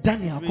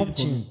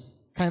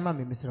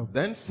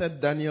 Then said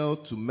Daniel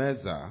to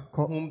Meza,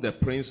 whom the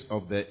prince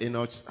of the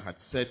eunuchs had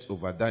set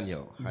over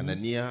Daniel,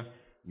 Hananiah,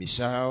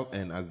 Mishael,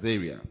 and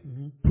Azariah,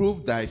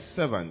 prove thy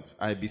servant,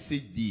 I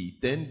beseech thee,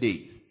 10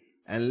 days,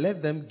 and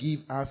let them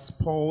give us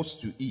pulse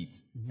to eat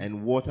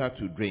and water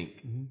to drink.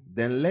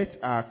 Then let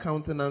our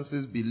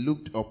countenances be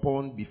looked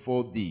upon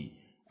before thee,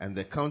 and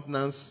the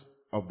countenance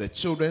of the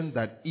children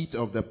that eat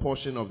of the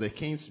portion of the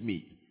king's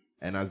meat,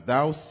 and as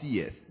thou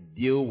seest,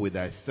 deal with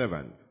thy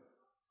servant.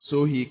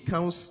 So he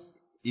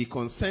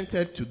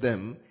consented to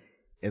them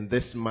in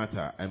this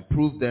matter and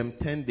proved them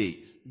 10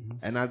 days.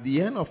 And at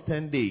the end of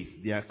 10 days,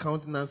 their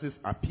countenances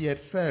appeared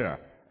fairer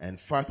and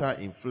fatter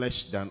in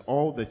flesh than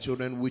all the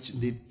children which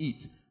did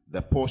eat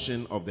the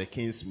portion of the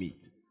king's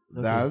meat.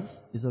 Okay.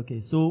 Thus, it's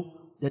okay. So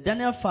the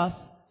Daniel fast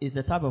is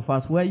the type of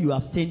fast where you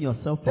abstain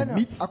yourself from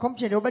meat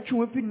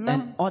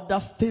and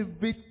other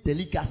favorite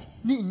delicacies.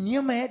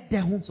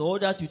 So all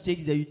that you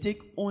take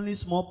only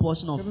small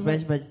portion of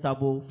fresh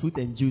vegetable, fruit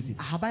and juices.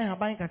 So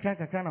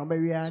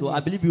I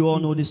believe you all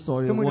know this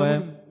story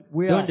where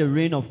during the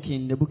reign of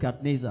King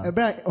Nebuchadnezzar,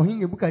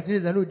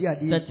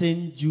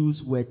 certain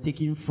Jews were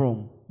taken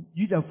from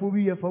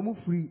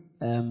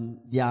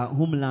their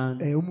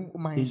homeland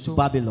into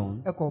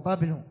Babylon.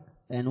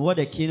 And what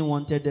the king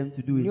wanted them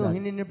to do is that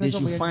they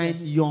should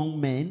find young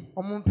men,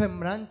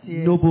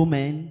 noble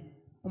men,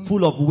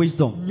 full of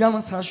wisdom,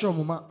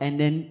 and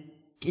then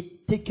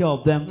take care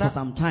of them for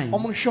some time.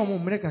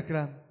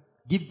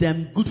 Give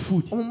them good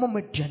food.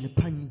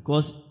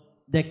 Because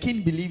the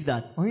king believed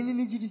that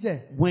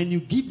when you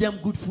give them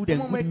good food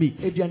and good meat,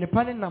 it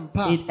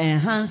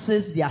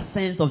enhances their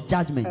sense of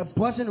judgment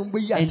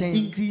and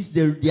increases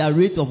their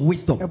rate of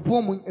wisdom. But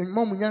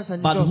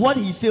what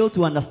he failed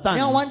to understand,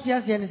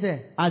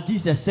 as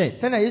Jesus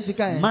said,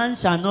 man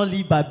shall not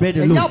live by bread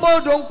alone,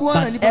 but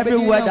every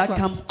word that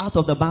comes out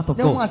of the mouth of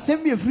God.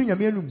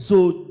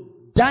 So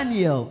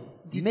Daniel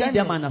made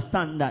them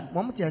understand that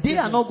they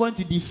are not going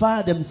to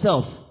defile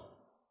themselves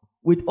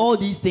with all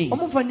these things.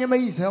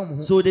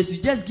 So they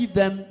should just give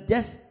them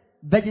just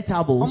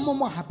vegetables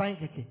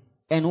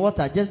and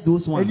water, just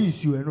those ones.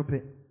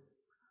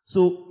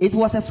 So it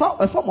was a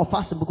form of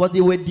fasting because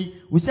they were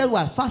we said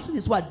what fasting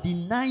is what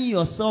denying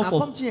yourself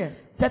of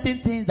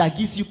certain things that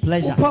gives you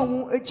pleasure.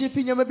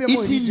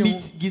 Eating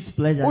meat gives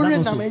pleasure.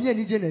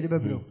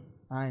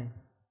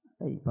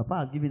 Hey, Papa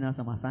has given us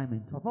some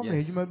assignment.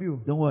 Yes.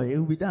 Don't worry, it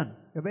will be done.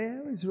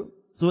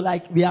 So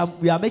like we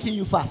are making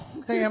you fast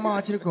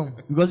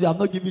because we have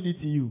not given it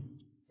to you.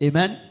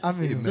 Amen.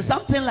 Amen. So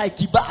something like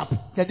kebab.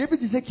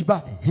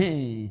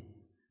 Hey,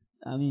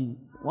 I mean,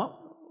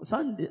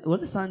 Sunday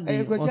was it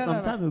Sunday or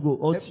some time ago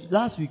or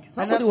last week?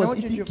 Somebody was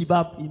eating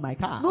kebab in my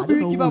car. I don't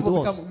know who it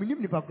was.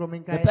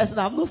 The person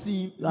I've not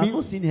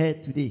seen her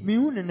today.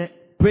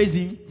 Praise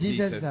him.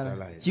 Jesus.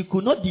 She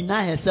could not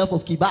deny herself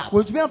of kebab.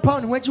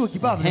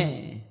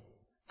 Hey.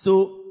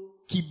 So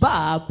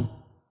kebab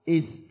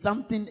is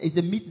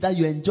a meat that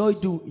you enjoy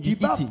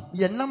eating.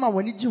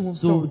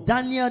 So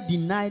Daniel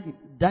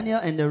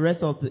and the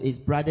rest of his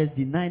brothers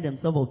denied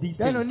themselves of these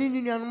things.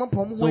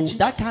 So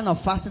that kind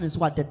of fasting is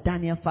what the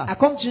Daniel fast.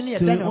 So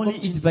you only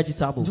eat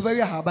vegetables.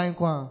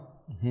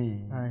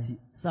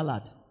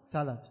 Salad.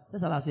 The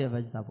salad is a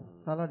vegetable.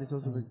 Salad is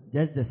also vegetable.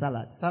 Just the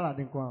salad.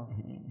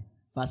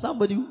 But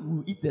somebody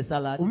who eat the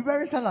salad,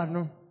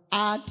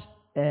 add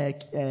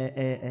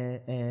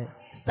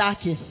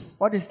starches.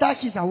 Or the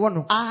starches are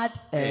one. Add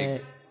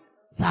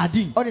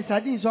sardine. Or the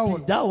sardines are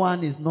one. That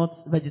one is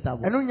not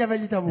vegetable.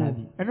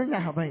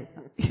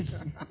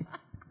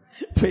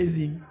 Praise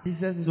him.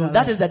 So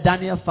that is the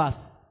Daniel fast.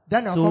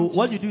 So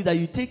what you do is that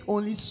you take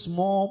only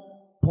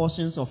small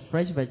portions of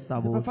fresh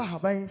vegetables,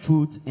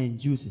 fruits, and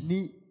juices.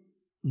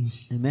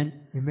 Amen.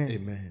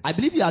 I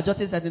believe you are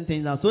jotting certain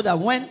things down so that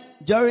when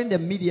during the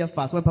media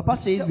fast, when Papa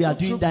says we are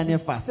doing Daniel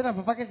fast, you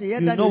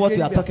know what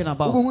we are talking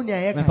about.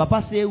 When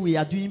Papa says we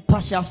are doing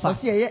partial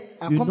fast, you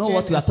know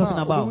what we are talking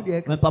about.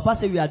 When Papa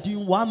says we are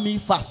doing 1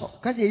 meal fast, you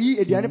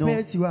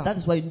know, that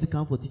is why you need to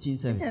come for teaching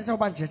service.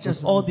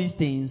 Because all these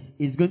things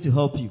is going to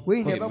help you.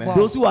 Amen.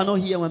 Those who are not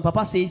here, when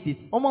Papa says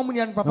it,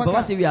 when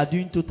Papa says we are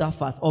doing total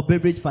fast or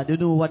beverage fast, they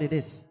don't know what it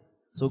is.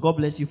 So God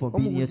bless you for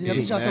being here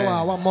today.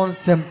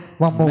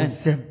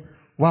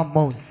 One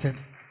month.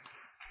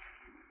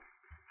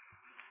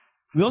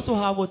 We also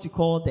have what you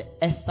call the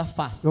Esther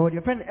fast.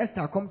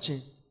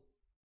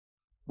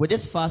 With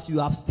this fast, you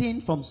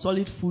abstain from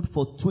solid food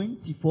for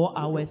 24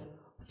 hours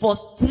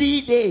for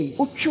 3 days.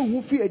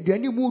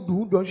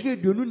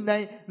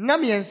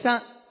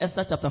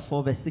 Esther chapter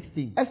 4 verse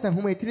 16.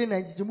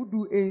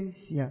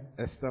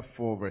 Esther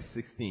 4 verse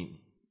 16.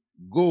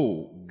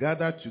 Go,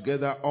 gather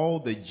together all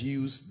the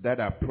Jews that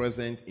are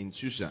present in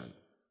Shushan,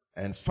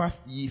 and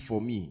fast ye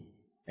for me,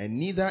 and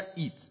neither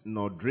eat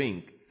nor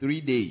drink 3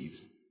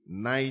 days,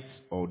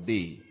 night or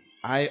day.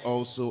 I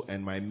also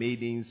and my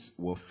maidens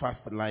will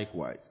fast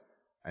likewise.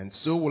 And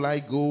so will I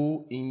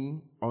go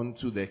in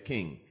unto the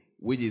king,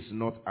 which is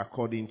not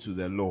according to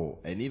the law.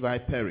 And if I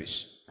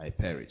perish, I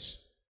perish.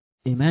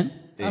 Amen.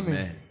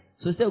 Amen.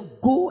 So he said,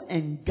 go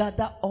and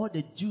gather all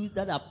the Jews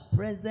that are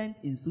present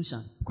in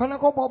Shushan. And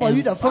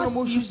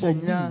fast ye for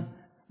me,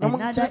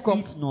 and neither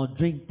eat nor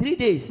drink 3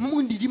 days,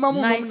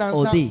 night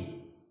or day.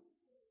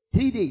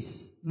 3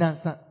 days.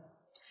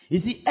 You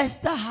see,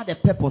 Esther had a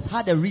purpose,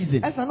 had a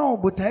reason. And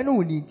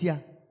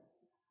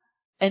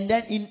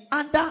then in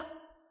order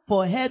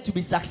for her to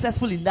be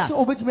successful in that,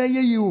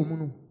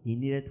 he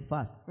needed to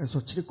fast.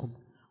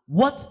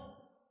 What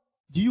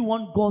do you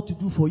want God to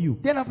do for you?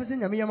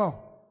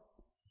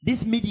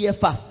 this mid-year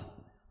fast,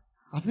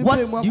 Afi what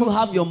pray mu do you akɔm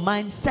have your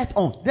mind set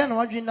on? then na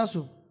wadwene da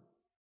so.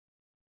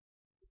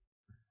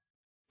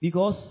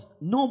 Because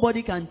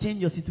nobody can change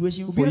your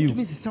situation Obi for atumi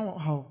you sisa wo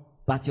haw.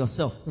 but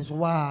yourself. Nso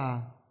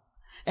waa.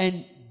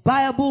 And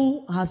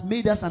Bible has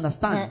made us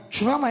understand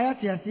Twerɛ ma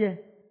yɛate aseɛ.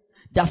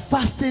 that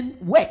fasting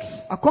works.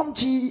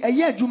 Akɔmkye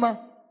ɛyɛ adwuma.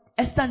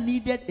 Esther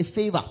needed a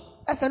favor.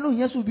 Ɛsɛ no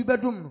hia sɛ obi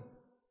bɛdom no.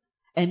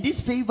 And this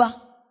favor,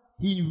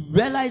 he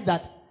realized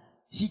that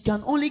she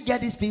can only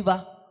get this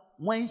favor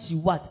when she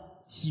what?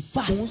 She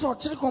fasts. Ohun sɛ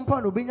ɔkyere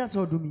kɔmpa na obenya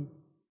sɛ ɔdom yi.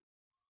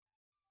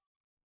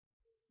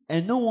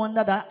 And no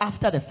wonder that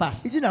after the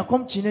fast, Iti na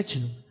akɔmkye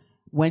n'akyi no.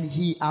 when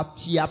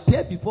she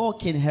appeared before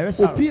King Obi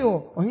Ahasuerus,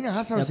 wɔ ɔhene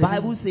Ahasuerus the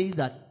Bible says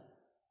that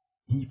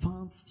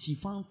she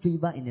found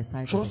favor in the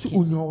sight of kyerɛ the sɛ king.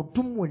 onya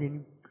ɔdom wɔ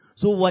n'anim.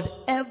 So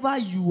whatever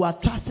you are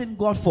trusting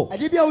God for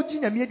Ade bi a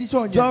wogye nyame adi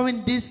sɛ ɔnyɛ.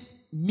 during this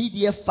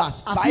mid-year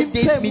fast, Afi 5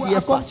 days pray mu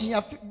mid-year fast,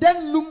 akɔmkye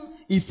den num.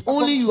 if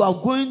only you are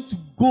going to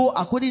go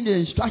according to the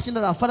instruction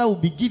that our Father will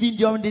be giving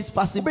during this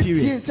fasting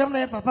period, Wobɛtie nsɛm na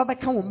yɛ papa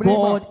bɛka wɔ mmere mu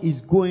a. God is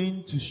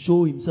going to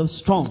show himself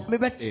strong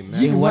Mebɛgye Amen.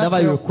 in ne ho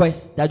whatever you akyerɛ wo.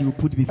 request that you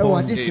put Ɛwɔ before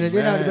ade him.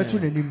 srɛdeɛ na ade bɛto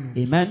n'anim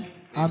no. Amen.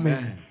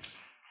 Amen.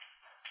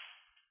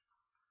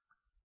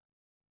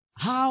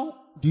 How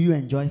do you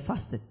enjoy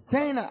fasting?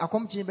 Sɛn na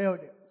akɔmkye bɛyɛ wo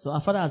de? So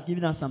our Father has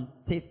given us some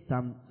tips,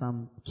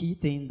 some key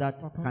things that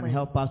can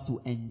help us to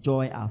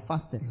enjoy our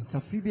fasting.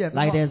 Safi bi a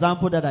Like the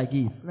example that I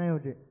gave. na yɛ wo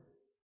de.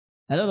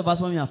 A lot of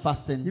us, when we are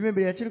fasting, Yime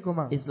bere akyere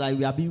kɔm a. it's like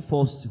we are being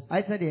forced to.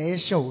 Ayɛ sɛ deɛ ɛyɛ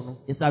hyɛ wo no.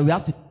 It's like we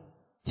have to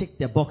tick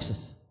the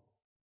boxes.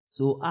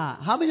 So,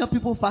 how many of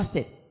people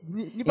fasted?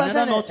 Nipa In order sɛ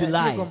na not to ɛkyere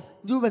lie. kɔm.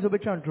 Ndi wo bɛ sɛ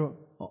wobɛtwa ntorɔ.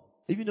 Oh,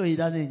 even though he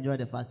doesn't enjoy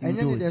the fast, he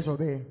Ɛnyɛ will ne do deɛ it. sɛ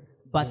ɔbɛyɛ.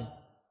 But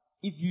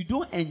if you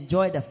don't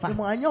enjoy the fast,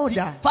 Ɛmu anyɛ wo see,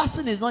 da.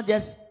 fasting is not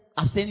just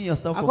abstaining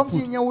yourself from Akɔmkye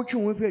food. nyɛ wo twe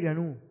wo mfi aduane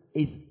ho.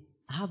 It's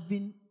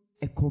having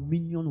a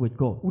communion with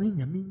God. Wo ne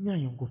nyame nya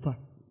ayɔnkofa.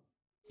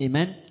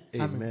 Amen.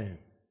 Amen.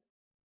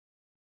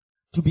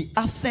 To be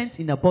absent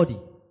in the body,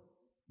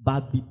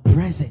 but be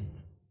present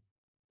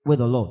with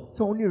the Lord. Sɛ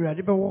wo ne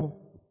Awurade bɛwɔ hɔ.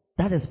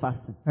 That is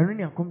fasting. Ɛno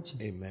ne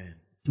akɔmkye. Amen.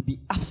 To be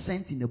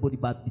absent in the body,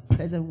 but be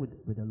present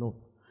with the Lord.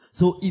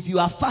 So if you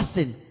are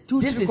fasting,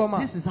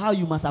 this is how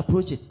you must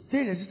approach it.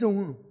 Sɛ na ɛsɛ sɛ wo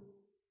hu no.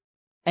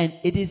 And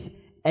it is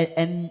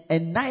a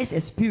nice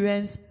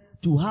experience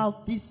to have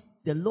this,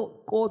 the Lord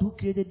God who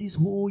created this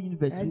whole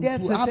universe, And to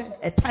therefore, have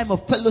a time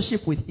of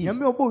fellowship with Him.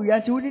 Nyame ɔbɔ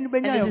wiase wo ne no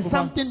bɛnya And it is ayɔnkofa.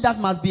 something that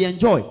must be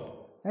enjoyed.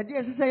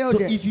 Ɛdeɛ ɛsɛ sɛ yɛ So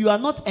wo de. if you are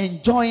not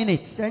enjoying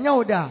it, Sɛ ɛnyɛ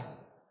wo da.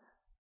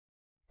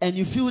 and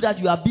you feel that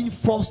you are being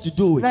forced to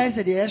do Na it, yɛ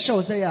sɛ deɛ ɛhyɛ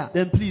wo sɛ yɛ a.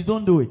 then please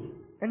don't do it.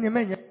 Ɛne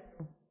mɛnyɛ.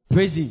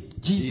 Praise Him.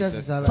 Jesus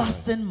is alive.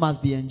 Fasting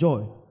must be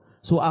enjoyed.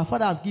 So our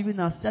Father has given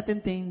us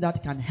certain things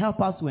that can help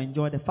us to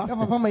enjoy the Na fasting.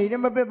 papa ma yɛde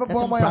mbɛbɛ bɛbɔ Certain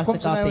ɔmo ayɛ akɔmkye na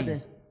practical yɛ wo de.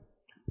 things.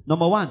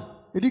 Number one,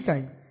 Ɛdi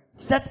kan.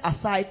 set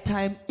aside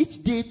time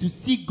each day to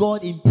seek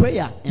God in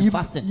prayer and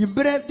fasting.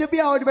 Yimbere de bi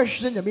a wɔde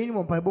bɛhwehwɛ nyame anim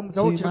wɔ mpaebɔ mu sɛ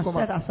So you wokyerɛ must kɔm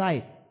set a.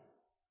 aside.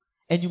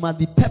 And you must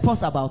be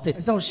purpose about it.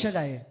 Ɛsɛ sɛ wohyɛ da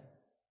yɛ.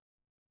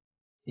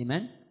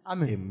 Amen.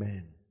 Amen.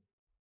 Amen.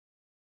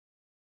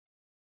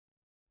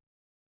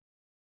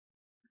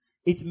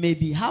 It may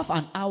be half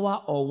an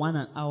hour or 1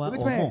 hour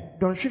or more,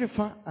 Dɔnhwere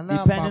fa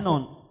anaa depending baako.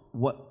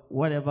 on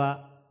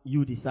whatever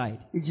you decide,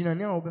 Egyina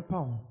nea wɔbɛpa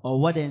ho. or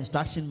what the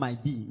instruction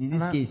might be. In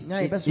this Ana- case, na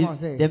yɛbɛsoma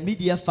sɛ- the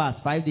mid-year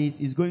fast, 5 days,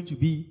 is going to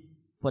be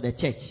for the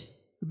church.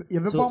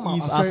 Yɛbɛpa So ma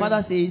if our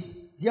Father says,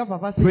 deɛ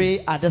papa sɛ pray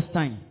at this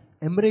time,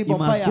 mmerɛ yi you bɔ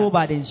must go mpaeɛ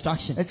by the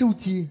instruction. a ɛsɛ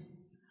wotie.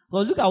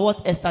 Well, look at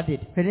what Esther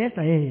did. Hwɛ deɛ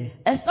ɛsa yɛyɛ.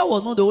 Esther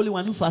was not the only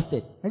one who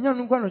fasted. Ɛnyɛ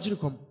ɔno nkwa na ɔkyerɛ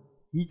kɔm.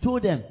 He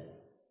told them,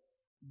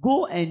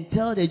 go and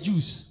tell the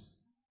Jews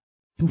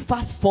to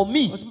fast for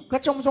me. Ka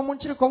kyerɛ ɔmo sɛ ɔmo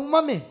nkyerɛ kɔm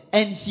ma me.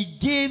 And she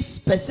gave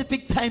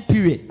specific time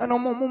period. Ɛna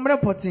ɔmo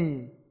mmerɛ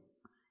pɔtee.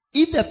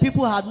 If the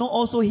people had not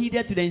also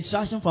heeded to the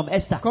instruction from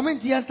Esther,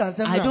 Kɔmi nti ɛsa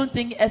nsɛm I na. don't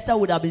think Esther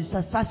would have been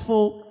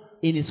successful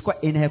in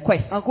her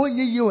quest. Akɔ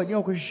nyɛ yie wɔ nea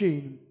ɔkɔhwehwɛ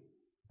yi no.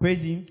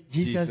 Praise Him.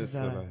 Jesus is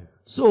alive.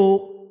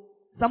 So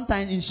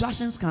sometimes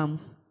instructions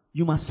comes,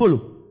 you must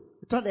follow.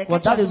 But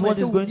that is what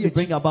is going to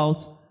bring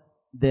about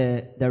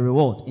the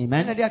reward. Ɛna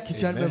Amen. de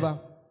akitua no bɛba.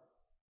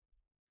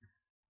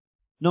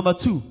 Number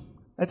 2,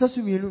 Ɛtɔ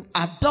so mmienu.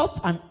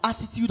 adopt an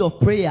attitude of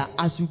prayer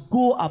as you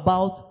go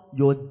about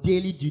your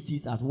daily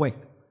duties at work,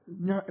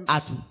 Nya-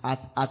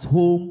 at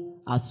home,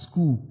 at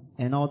school,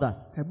 and all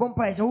that. Ɛbɔ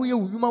mpaeɛ sɛ woyɛ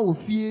wo nnwuma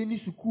wɔ fie ne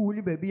sukuu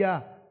ne baabi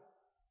a.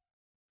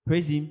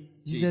 Praise Him.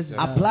 Jesus is Jesus.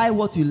 alive. Apply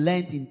what you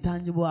learned in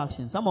tangible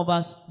action. Some of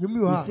us Yɛmu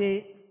wɔ will ha.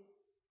 say,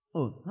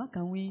 oh, how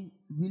can we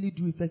really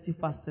do effective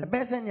fasting?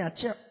 Ɛbɛyɛ sɛ nea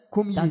kyɛ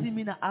kɔm Does yie. it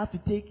mean that I have to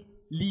take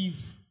leave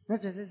Na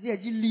kyerɛ sɛ sɛ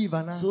yɛgye leave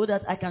anaa. so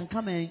that I can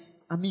come and,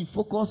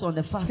 focus on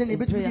the fast Sɛ na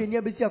and ebɛtumi de prayer? ani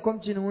abɛsi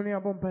akɔmkye ne ho ne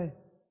abɔ mpaeɛ.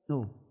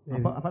 No. Yeah.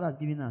 Our Father has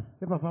given us.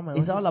 Ne papa ma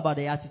It's all ɛwɔ about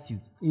the attitude.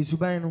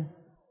 esuban no.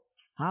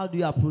 How do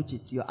you approach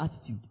it? Your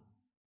attitude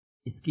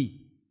is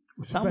key.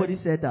 Somebody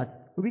said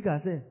that, Obi ka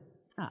sɛ,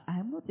 I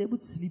am not able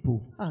to sleep.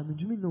 Oh.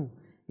 mentumi no.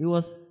 He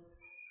was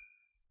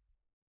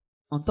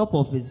on top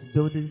of his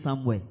building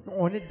somewhere. Na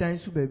ɔne dan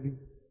so baabi.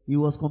 He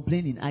was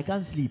complaining, I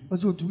can't sleep.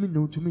 Ɔsɛ ɔntumi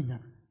no, ɔntumi nya.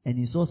 And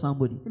he saw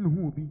somebody. Ɛna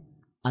hu obi.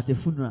 at a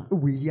funeral,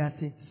 we are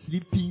saying.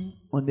 sleeping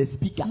on the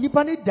speaker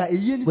Nipa ne da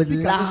eyi ni with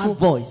speaker loud so.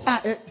 voice.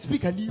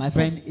 Speaker ni. My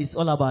friend, it's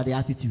all about the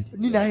attitude.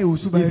 Ni na ye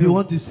osuba. If you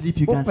want to sleep,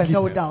 you can sleep.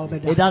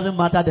 It doesn't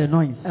matter the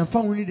noise. And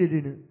found we need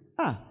it.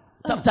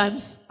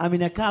 Sometimes I'm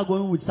in a car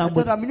going with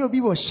somebody.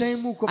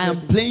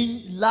 I'm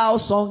playing loud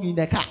song in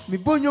the car.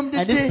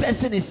 And this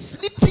person is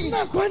sleeping.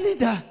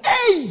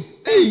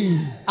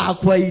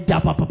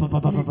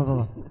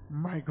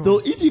 My God. So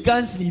if you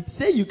can't sleep,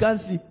 say you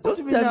can't sleep.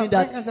 Don't tell me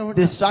that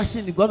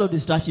distraction, the God of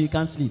distraction, you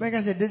can't sleep. You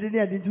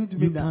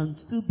can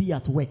still be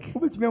at work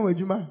with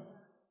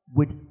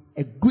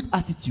a good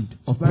attitude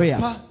of prayer.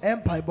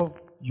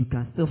 You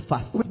can still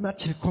fast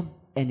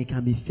and it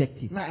can be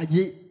effective.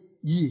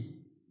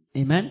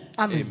 Amen?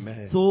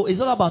 Amen. So it's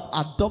all about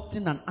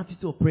adopting an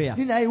attitude of prayer.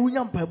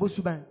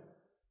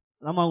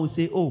 Someone will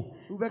say, oh,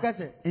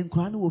 and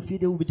Quran will feel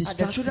they will be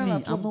distracting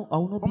me. I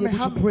will not be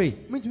able to pray.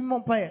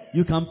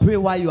 You can pray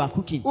while you are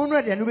cooking.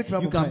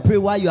 You can pray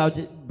while you are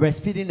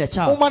breastfeeding the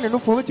child.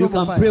 You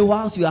can pray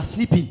whilst you are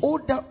sleeping.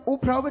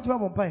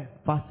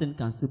 Fasting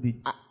can still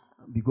be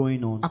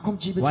going on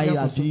while you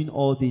are doing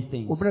all these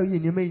things.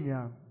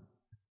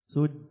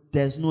 So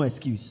there's no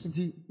excuse.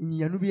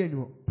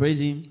 Praise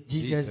Him.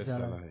 Jesus is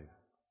alive.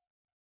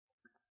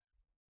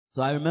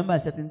 So I remember a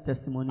certain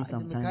testimony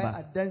some time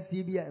back.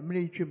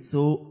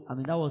 So,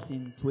 that was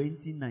in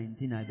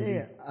 2019, I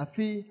believe.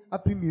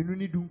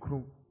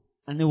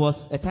 And it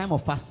was a time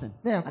of fasting.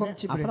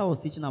 After I was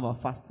teaching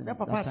about fasting at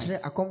that time.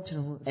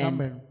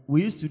 And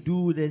we used to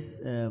do this,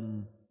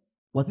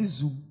 was it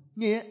Zoom?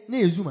 Yeah,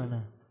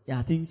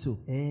 I think so.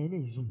 No,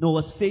 it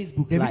was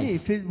Facebook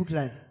Live.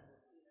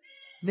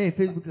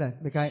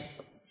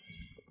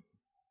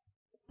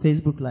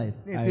 Facebook Live.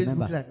 I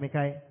remember.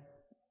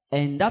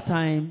 And that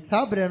time,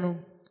 I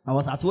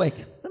was at work.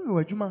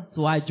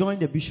 So I joined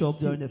the bishop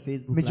during the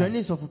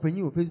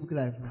Facebook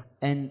Live.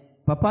 And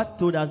Papa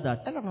told us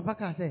that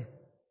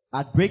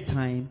at break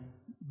time,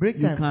 you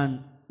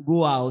can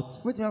go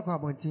out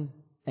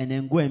and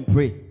then go and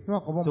pray.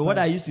 So what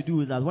I used to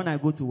do is that when I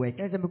go to work,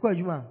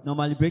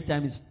 normally break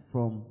time is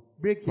from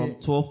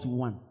 12 to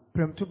 1.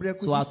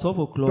 So at 12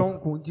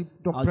 o'clock,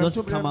 I'll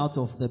just come out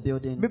of the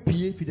building,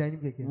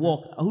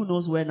 walk. Who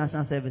knows where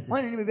National Service is?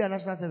 At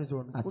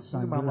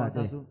Shangri-La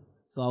there.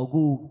 So I'll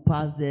go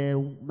past there,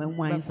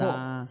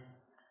 and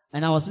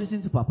I was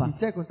listening to Papa.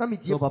 So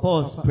Papa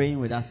was praying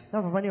with us.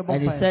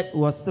 And he said, he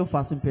was still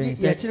fasting praying.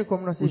 He said,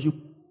 we should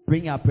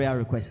bring our prayer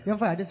request. So at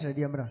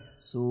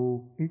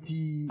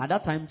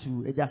that time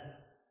too,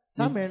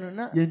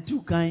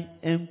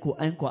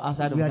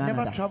 outside of we had Canada.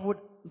 never traveled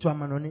to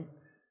Amanoni.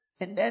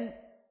 And then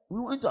we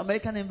went to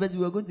American Embassy.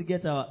 We were going to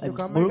get our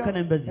Moroccan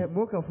Embassy. It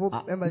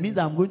means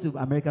I'm going to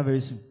America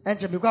very soon. I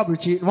said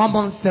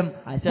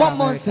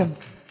America.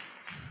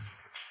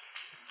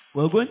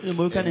 We were going to the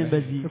Moroccan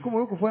Embassy.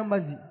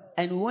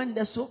 And we went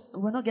there, so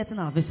we're not getting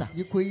our visa.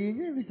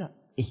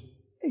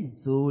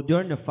 So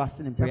during the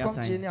fasting and prayer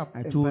time,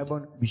 I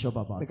told Bishop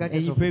about it. And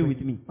he prayed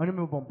with me.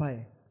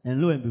 And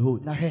lo and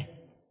behold,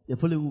 the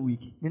following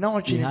week, we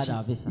had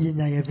our visa.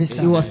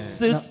 It was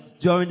still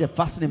during the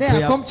fasting and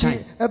prayer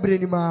time.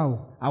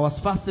 I was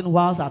fasting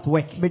whilst at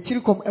work.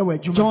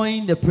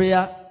 Joined the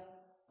prayer,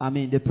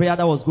 the prayer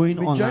that was going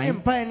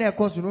online,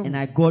 and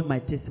I got my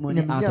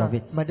testimony out of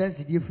it.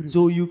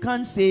 So you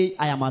can't say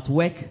I am at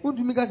work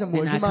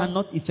and I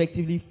cannot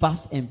effectively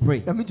fast and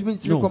pray. No,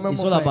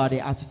 it's all about the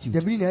attitude.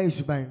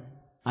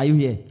 Are you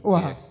here?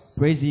 Yes.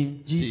 Praise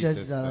Him. Jesus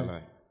is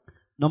alive.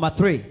 Number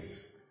 3,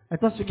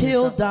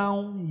 scale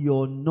down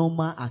your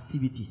normal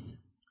activities.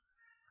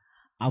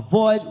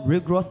 Avoid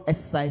rigorous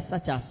exercise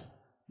such as,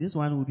 this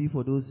one will be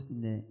for those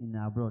in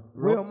abroad.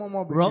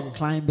 Rock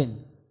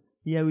climbing.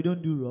 Yeah, we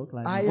don't do rock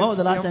climbing. When was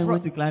the last time we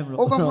went to climb rock?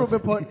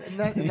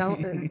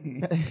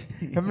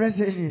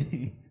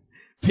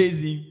 Praise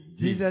Him.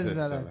 Jesus is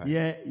alive.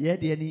 Yeah,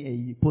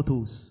 any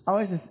potholes.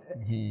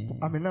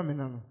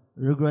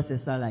 Rigorous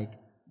exercise like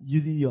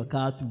using your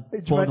car to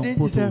fall on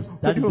potholes.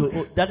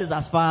 That is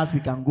as far as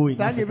we can go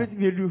in Africa.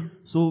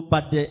 So,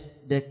 but the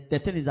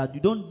thing is that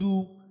you don't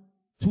do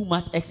too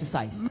much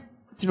exercise.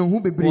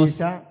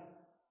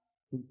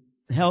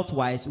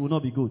 Health-wise, it will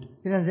not be good.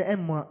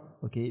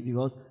 Okay,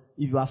 because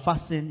if you are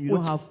fasting, you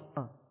don't have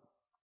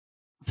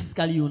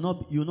physically you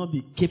will not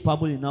be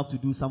capable enough to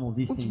do some of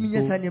these things. So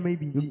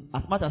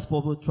as much as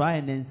possible, try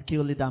and then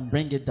scale it and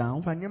bring it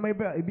down.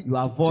 You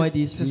avoid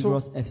these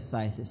rigorous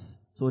exercises.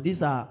 So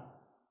these are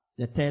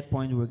the third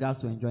point in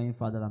regards to enjoying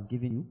fast that I'm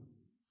giving you.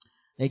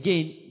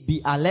 Again,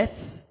 be alert.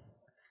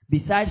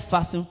 Besides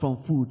fasting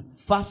from food,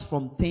 fast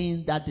from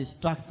things that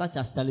distract, such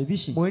as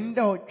television,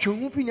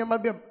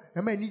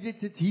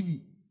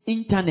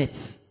 internet,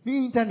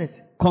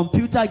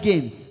 computer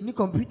games,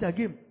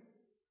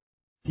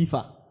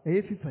 FIFA.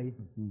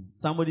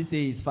 Somebody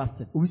say he's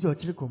fasting.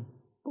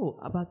 Oh,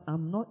 but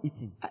I'm not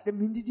eating.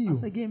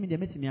 It's a game in the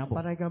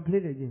but I can play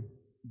the game.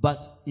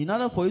 But in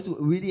order for you to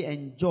really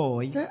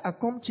enjoy your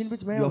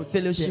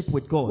fellowship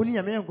with God,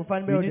 you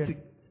need to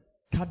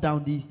cut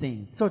down these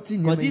things.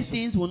 Because these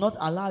things will not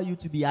allow you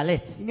to be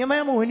alert.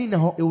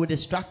 It will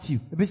distract you.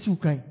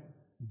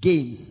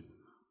 games,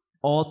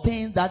 or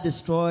things that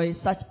destroy,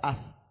 such as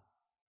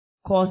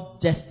coarse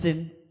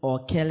jesting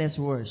or careless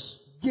words.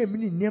 Game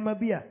ni nneɛma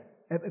bi a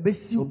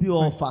ɛbɛsi Will be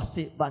all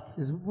fasting, but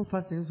people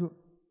fasting so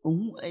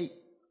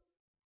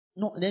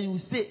no, then you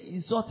say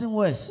insulting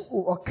words.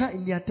 ɔka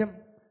nniatam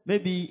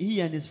Maybe he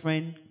and his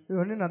friend,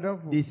 ɔne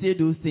n'adɔfo they say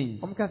those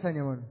things. ɔmkasa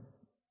nneɛma no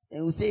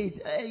And we say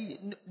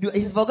it,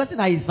 he's forgotten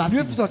that he's fasting.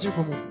 ebi sɔkye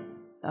kɔn mu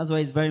That's why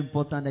it's very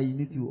important that you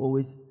need to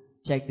always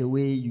check the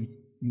way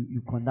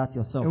you conduct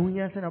yourself. ɛho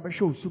nya sɛ na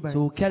ɔbɛhwɛ wo suban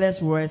So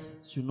careless words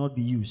should not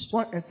be used.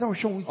 ɛsɛ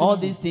ɔhwɛ wo All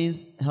these things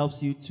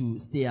helps you to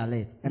stay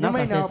alert. And as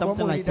I said,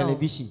 something like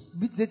television,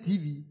 bi te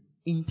TV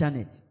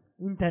internet,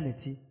 internet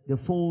the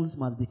phones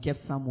must be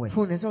kept somewhere.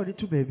 phone ɛsɛ ɔde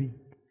to baabi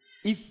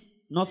If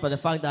not for the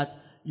fact that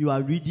you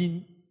are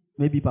reading,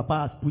 maybe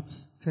Papa has put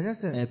sɛ nyɛ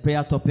sɛ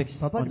prayer topics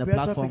Papa on the prayer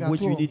platform topic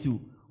which at you all. need to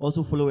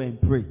also follow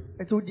and pray.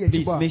 ɛsɛ ɔdi akyi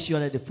Please bɔ a make sure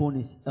that the phone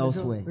is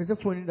elsewhere. ɛsɛ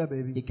phone da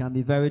baabi It can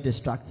be very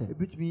distracting.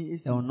 ebitumi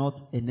It will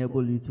not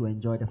enable you to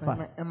enjoy the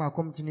fast. ɛma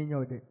akɔmtene nya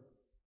ɔdɛ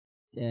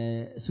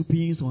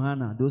Supin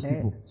Sohana, those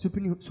people.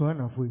 supini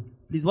sohanafo yi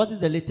Please, what is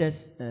the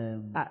latest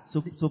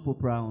soap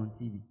opera on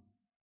TV?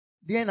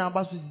 deɛ na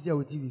aba so sisi a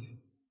wɔ TV so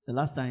The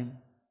last time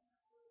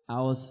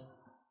I was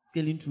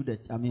scaling through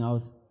I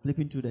was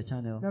flipping through the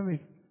channel na me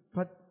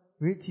fa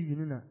wei TV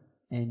no na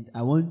and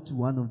I went to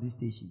one of these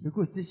stations.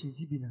 mekɔ station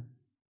si bi na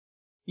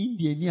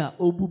Indiania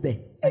Obube.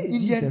 Indian-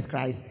 Jesus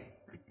Christ.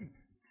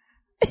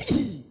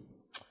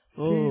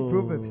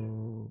 Proverbs.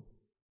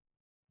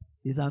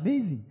 It's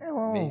amazing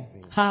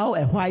Amazing. how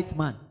a white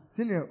man,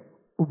 sɛnea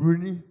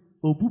oburoni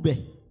Obube,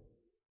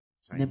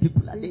 and then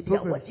people are they are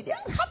Proverbs. watching, they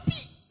are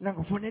happy. na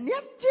nkɔfoɔ n'ani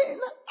agye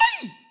na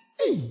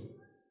Hey.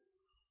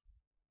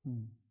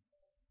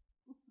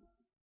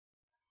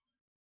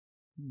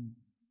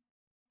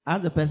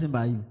 Ask the person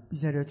by you.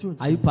 bisa deɛ ɔte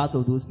Are you part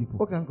of those people?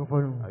 ɔka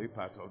nkɔfoɔ no ho Are you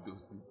part of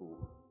those people?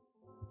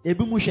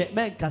 Ebi mu hwɛ,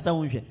 men kasa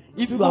wo nhwɛ. If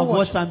you People have watch-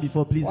 watched some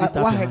before, please lift up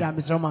your wahɛda hand.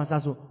 mesrɛ ma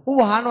nsa so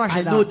wowɔ ha na wahɛda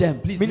I know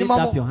them. Please lift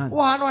up your hand.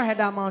 wowɔ ha na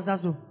wahɛda ma nsa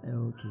so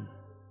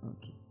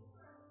Okay.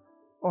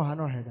 wowɔ ha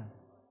na wahɛda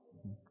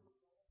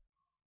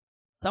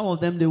Some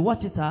of them they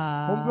watch it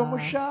ɔmbi ɔmo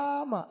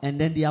hwɛ ma and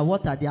then they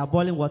are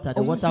boiling water.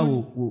 The water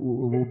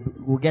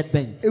will get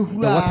bent. The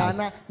ehuru a water.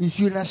 na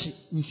nsuo na hye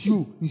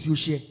nsuo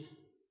hyɛ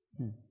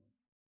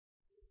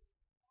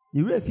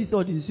You really feel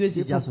so the they've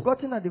situation.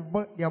 forgotten that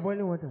they are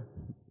boiling water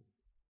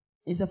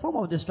It's a form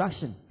of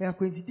distraction. ɛyɛ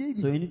akwansidie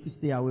So bi you need to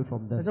stay away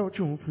from ɛsɛ them.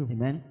 wotwe ho firi mu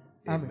Amen.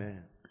 amen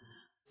Amen.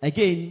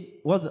 Again,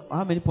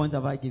 how many points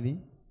have I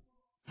given?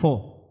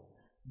 4.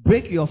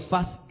 Break your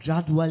fast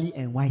gradually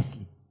and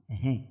wisely.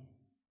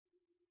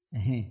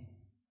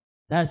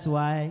 That's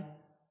why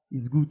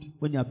it's good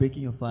when you are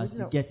breaking your fast,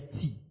 you get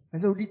tea.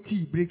 ɛsɛ wodi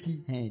tea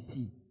breaki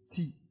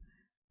Tea.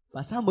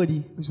 But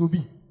somebody, nso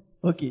obi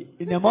okay,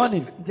 in the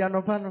morning, nti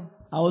anɔpa no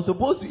I was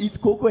supposed to eat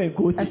cocoa and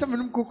ɛsɛ coffee.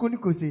 menom koko ne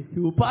kose He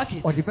will pack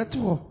it. ɔde bɛto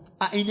hɔ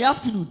In the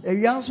afternoon,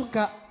 awia nso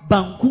ka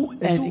banku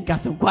and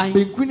kasenkwan.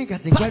 benku ne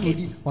katenkwa Pack na it.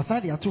 odi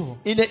ɔsan de ato hɔ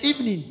In the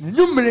evening,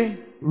 nwummere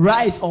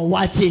rice or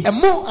wache.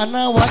 ɛmo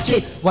anaa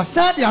wakye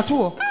wasan de ato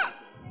hɔ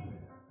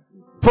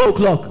 4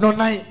 o'clock.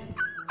 nɔnan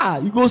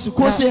You go to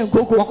coffee and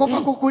cocoa.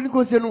 wakɔfa koko ne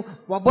kose no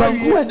wabɔ Banku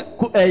awie and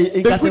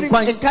benku ne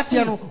kasenkwan.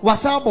 nkateɛ no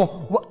wasan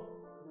bɔ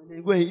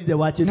You go and eat the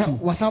wache na too.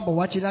 wasan bɔ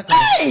wakye n'aka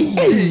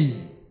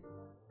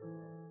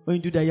When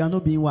you do that, you are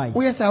not being wise.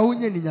 woyɛ saa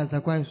wonyɛ ne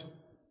nyansakwan so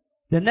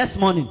The next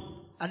morning,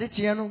 ade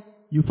kyeɛ no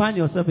you find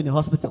yourself in the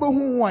hospital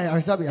wobɛhu ho a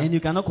ayaresabea and you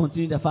cannot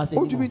continue the fast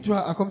wontumi anymore. ntu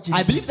akɔmkye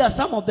I believe that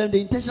some of them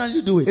they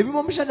intentionally do it ebi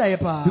mo hyɛ da yɛ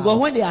paa because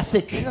when they are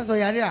sick, ɛsɛ sɛ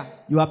ɔyare a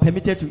you are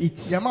permitted to eat.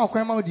 yɛma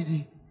ɔkwan ma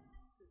wodidi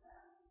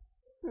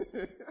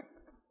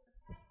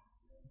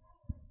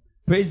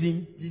Praise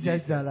Him.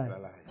 jesus is alive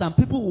Some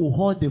people will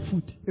hoard the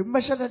food. ebi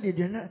bɛhyɛ da deɛ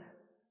deɛ na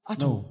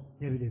ato No.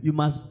 Dabi, dabi. You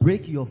must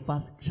break your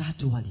fast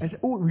gradually. ɛsɛ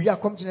wowie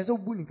akɔmkye no ɛsɛ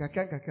wobu ne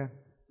nkakra nkakra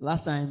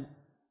Last time,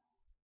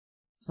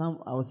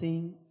 I was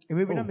saying,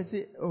 ɛmɛ bi na me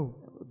se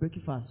break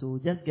fast, so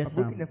just get abroki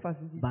some na fast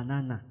nti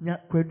banana. nya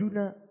kwadu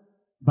na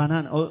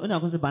Banana. Oh, no, I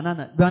can say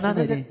banana.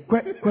 Banana. Then.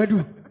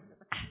 kwadu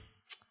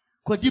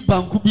Koji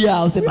banku biya,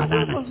 I'll say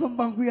banana. Ɔsɔ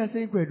banku yɛ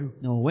asɛn kwadu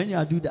No, when you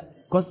are do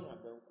that, because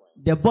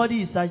the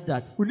body is such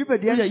that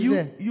onipadua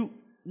you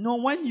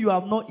when you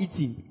have not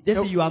eaten, let's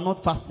say you are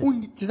not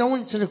fasting te sɛ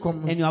wonkyere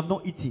kɔm no and you have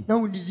not eaten na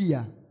wondidi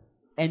a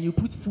and you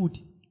put food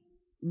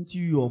into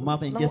your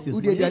mouth and No, get your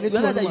would stomach, you- you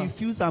realize that you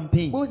feel some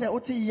pain wohu sɛ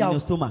wote in yaw your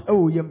stomach.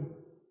 ɛwɔ yam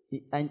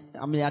And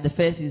I mean, at the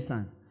first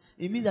instance,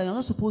 it means that you're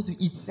not supposed to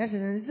eat. na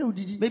sɛ sɛ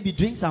wodidi Maybe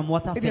drink some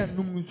water ebi first,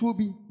 anom nsuo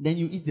bi then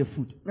you eat the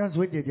food. na nso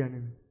wodi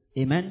aduane no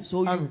Amen.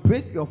 So you Amen.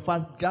 break your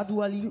fast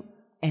gradually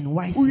and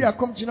wisely. wowie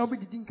akɔmkye na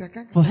wobɛdidi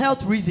nkakra For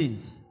health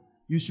reasons,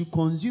 you should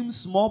consume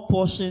small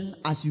portion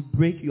as you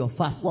break your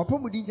fast.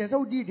 wapɔmudi nkyɛn sɛ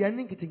wodi aduane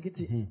no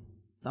nketenkete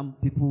Some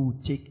people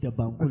will take the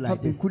banku fa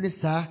like this. benku ne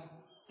saa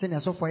sɛnea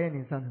asɔfo ayɛ ne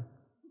nsa no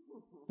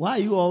Why are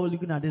you all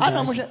looking at this?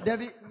 ana direction? mohwɛ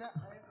dabi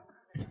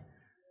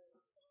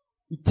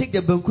You take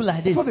the banku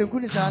like this. fa benku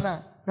ne saa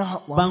na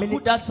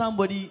Banku that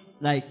somebody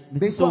like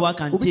Mrs. Sowa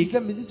can obi take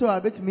sɛ mesi so a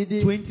bɛtumi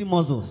de 20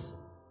 muzzles.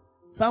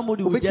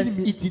 Somebody will just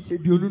eat it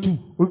in two.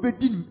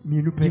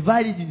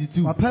 Divide it into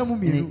two and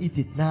then eat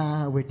it.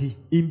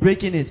 In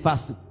breaking his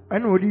fast.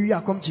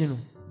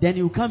 Then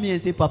he will come here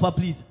and say, Papa,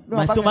 please,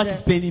 my stomach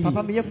is paining me.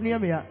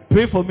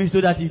 Pray for me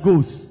so that it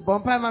goes.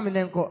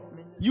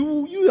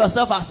 You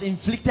yourself has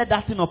inflicted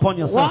that thing upon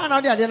yourself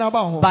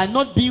by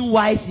not being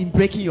wise in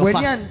breaking your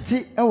fast.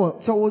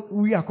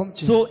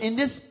 So in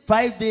this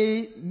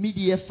 5-day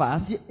mid-year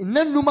fast,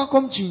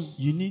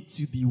 you need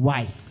to be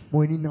wise.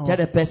 Tell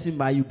the person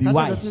by you be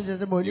wise.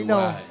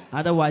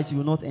 Otherwise you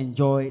will not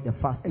enjoy the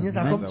fast.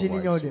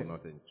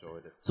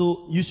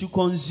 So you should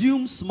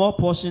consume small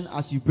portion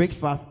as you break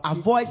fast.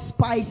 Avoid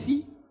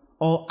spicy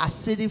or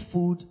acidic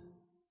food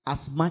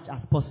as much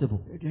as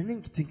possible.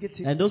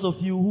 And those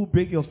of you who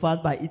break your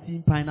fast by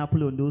eating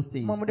pineapple and those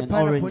things and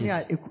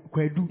oranges,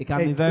 it can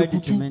be very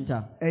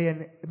detrimental.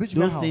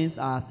 Those things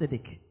are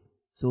acidic.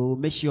 So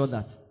make sure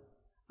that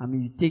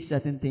you take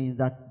certain things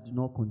that do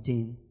not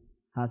contain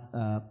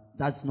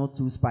that's not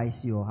too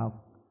spicy or have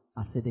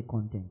acidic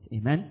content.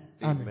 Amen?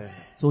 Amen.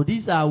 So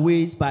these are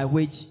ways by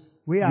which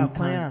you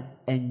can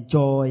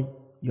enjoy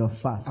your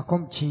fast.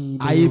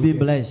 Are you being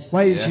blessed?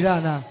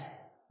 Yes.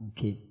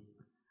 Okay.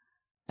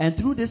 And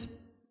through this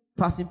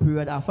fasting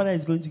period, our Father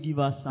is going to give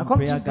us some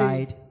prayer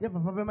guide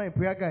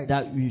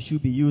that we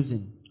should be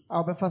using.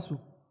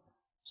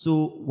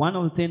 So one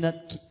of the things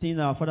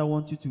that our Father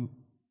wants you to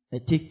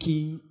take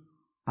keen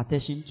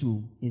attention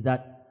to is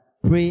that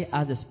pray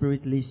as the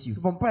Spirit leads you.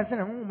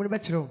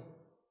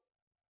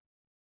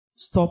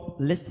 Stop,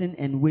 listen,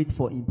 and wait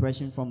for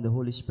impression from the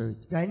Holy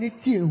Spirit.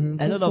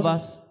 A lot of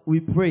us, we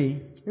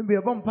pray,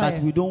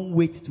 but we don't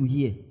wait to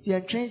hear.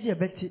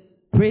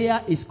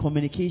 Prayer is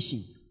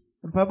communication.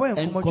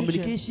 And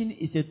communication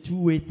is a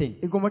two-way thing.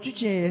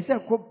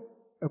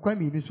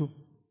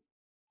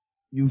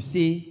 You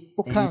say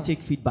and you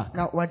take feedback.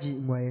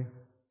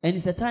 And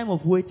it's a time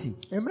of waiting.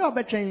 And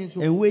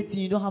waiting,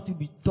 you don't have to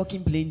be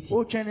talking plenty.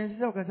 So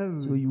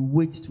you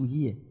wait to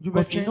hear.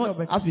 Because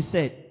as we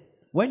said,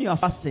 when you are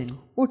fasting,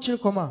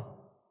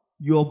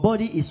 your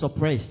body is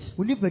suppressed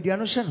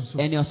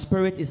and your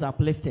spirit is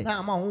uplifted.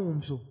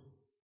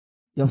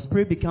 Your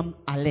spirit becomes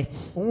alert.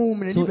 So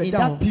in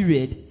that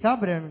period,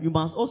 you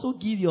must also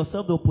give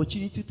yourself the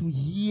opportunity to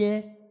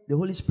hear the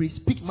Holy Spirit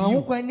speak to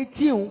you.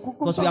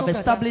 Because we have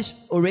established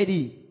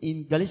already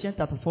in Galatians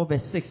chapter 4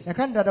 verse 6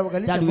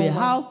 that we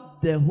have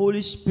the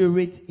Holy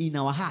Spirit in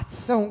our hearts.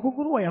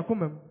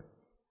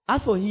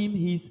 As for him,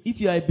 if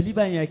you are a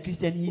believer and you are a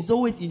Christian, he's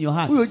always in your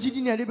heart.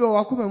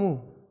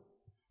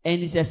 And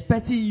he's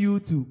expecting you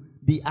to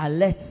be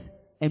alert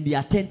and be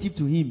attentive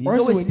to him. He's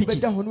always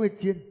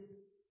speaking.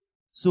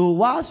 So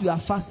whilst you are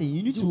fasting,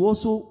 you need to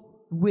also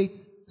wait,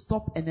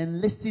 stop, and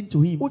then listen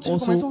to him. Also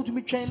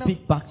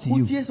speak back to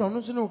you.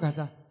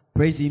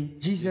 Praise him.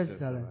 Jesus.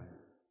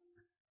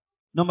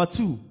 Number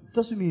 2,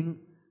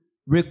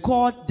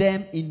 record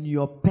them in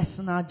your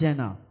personal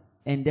journal.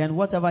 And then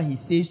whatever he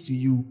says to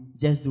you,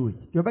 just do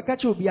it. So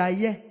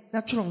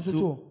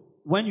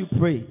when you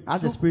pray,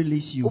 as the Spirit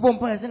leads you,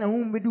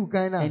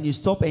 and you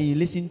stop and you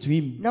listen to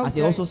him, as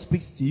he also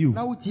speaks to you,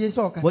 what you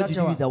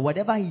do is that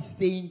whatever he's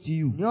saying to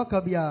you,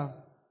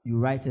 you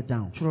write it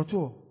down.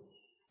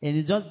 And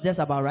it's not just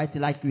about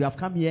writing, like you have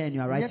come here and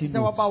you are writing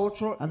notes.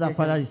 As our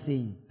Father is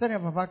saying,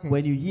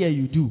 when you hear,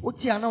 you do. When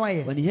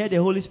you hear the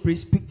Holy Spirit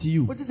speak to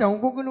you,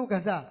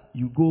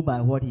 you go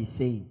by what he's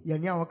saying.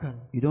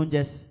 You don't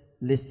just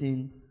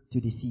listen to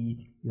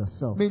deceive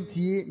yourself.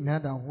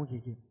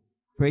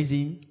 Praise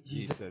him.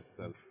 Jesus.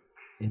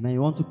 Amen.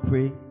 You want to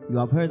pray? You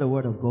have heard the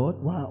word of God.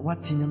 A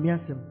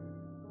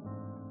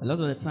lot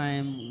of the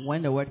time,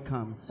 when the word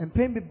comes,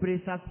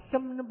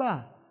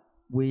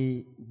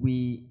 we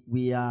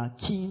are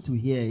keen to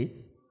hear it,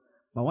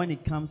 but when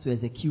it comes to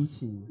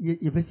executing,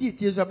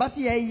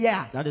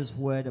 that is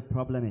where the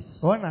problem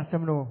is.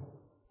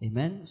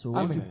 Amen. So we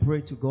want to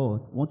pray to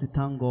God. We want to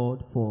thank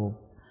God for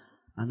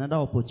another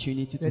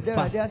opportunity to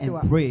fast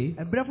and pray.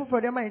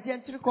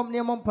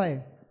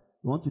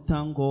 We want to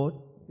thank God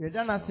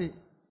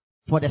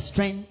for the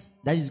strength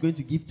that He's going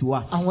to give to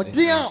us for this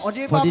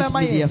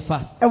mid-year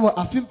fast. In the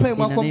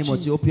name of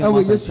Jesus, open your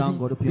mouth and thank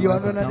God. Open your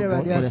mouth and thank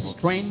God for the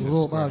strength.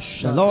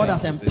 The Lord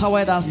has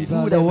empowered us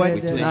through the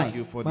word tonight.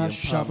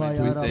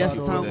 Just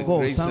thank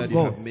God. Thank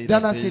God. In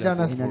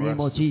the name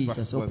of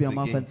Jesus, open your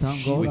mouth and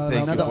thank God for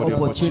another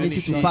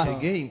opportunity to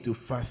fast.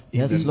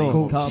 Yes,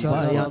 Lord.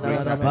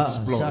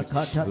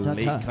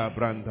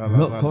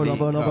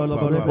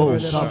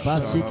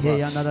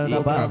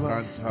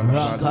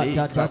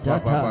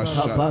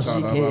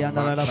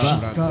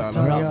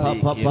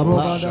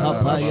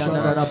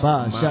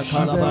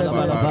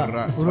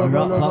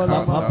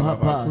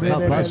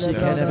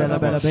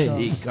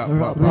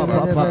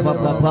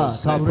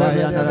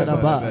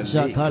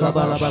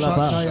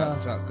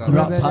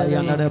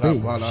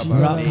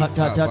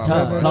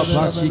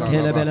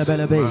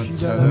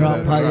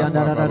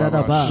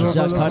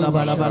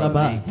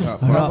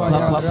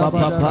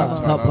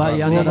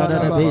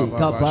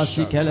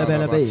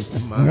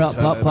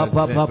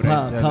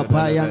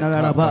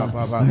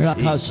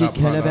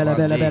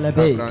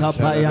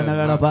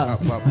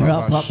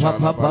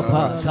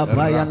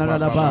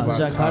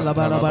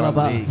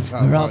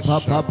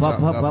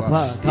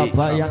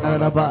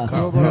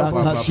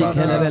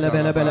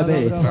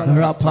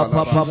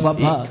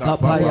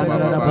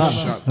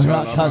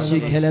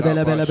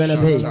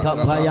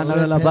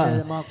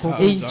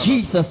 In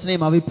Jesus'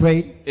 name have we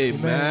prayed.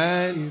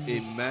 Amen.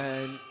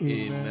 Amen.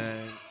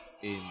 Amen.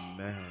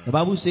 Amen. The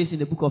Bible says in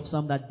the book of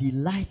Psalms that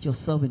delight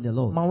yourself in the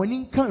Lord.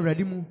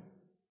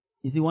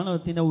 You see, one of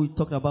the things that we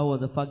talked about was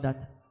the fact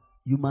that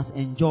you must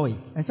enjoy it.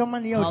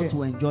 How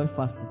to enjoy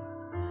fasting.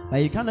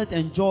 But you cannot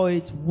enjoy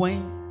it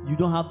when you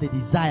don't have the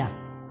desire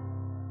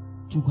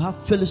to have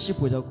fellowship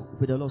with the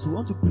Lord. So we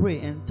want to pray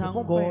and thank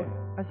God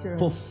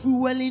for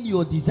fueling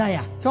your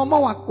desire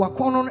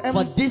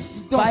for this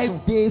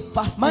 5-day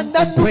fasting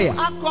and prayer.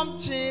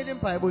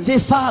 Say,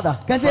 Father,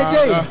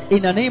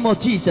 in the name of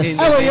Jesus,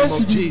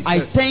 I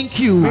thank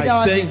you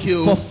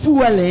for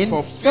fueling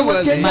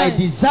my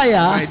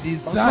desire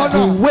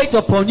to wait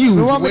upon you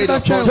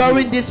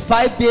during this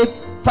 5-day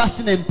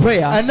fasting and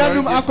prayer. In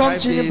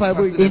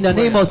the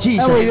name of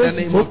Jesus,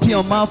 open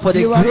your mouth for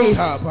the grace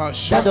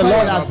that the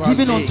Lord has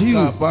given unto you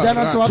to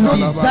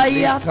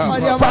desire to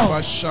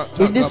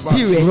fast in this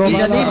period. In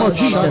the name of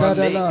Jesus,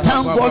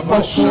 thank God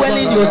for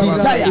fueling your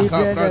desire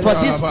for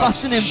this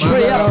fasting and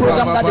prayer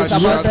program that is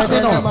about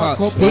coming on.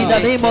 In the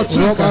name of Jesus,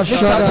 lift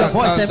up your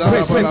voice and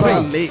pray, pray, pray.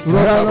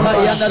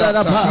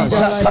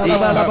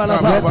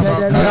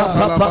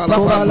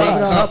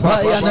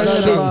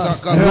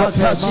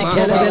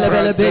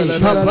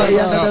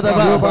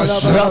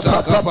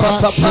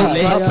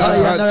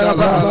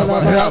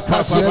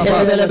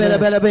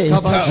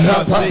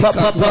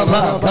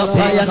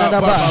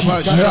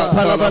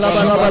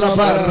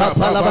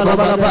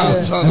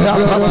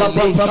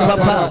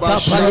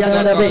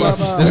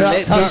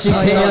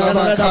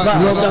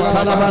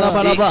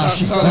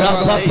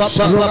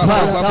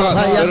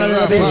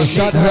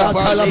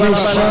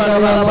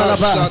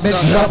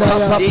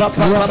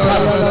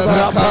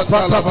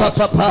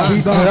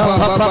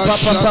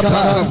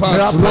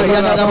 In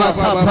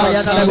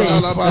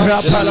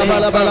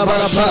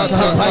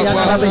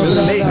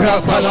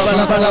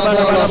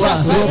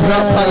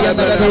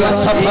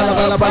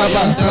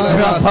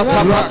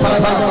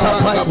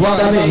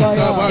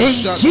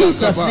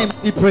Jesus' name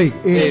we pray.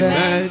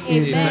 Amen.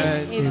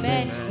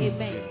 Amen.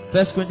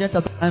 1 Corinthians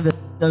chapter 9 verse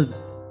 7.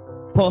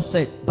 Paul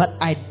said, but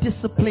I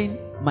discipline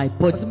my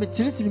body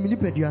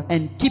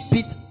and keep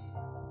it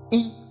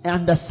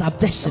under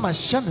subjection.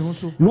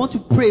 You want to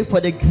pray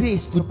for the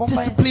grace to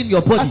discipline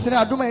your body.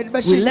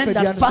 We learned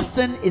that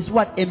fasting is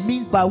what it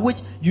means by which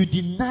you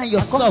deny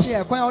yourself of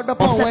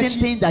certain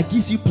things that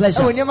gives you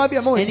pleasure. And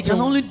you can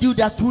only do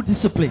that through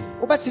discipline.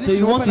 So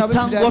you want to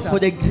thank God for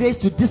the grace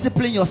to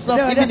discipline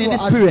yourself even in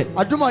this period.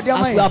 As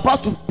we are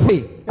about to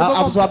pray,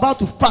 as we are about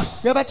to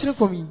fast,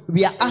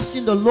 we are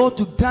asking the Lord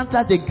to grant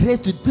us the grace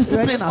to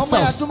discipline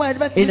ourselves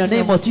in the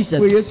name of Jesus.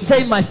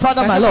 Say, my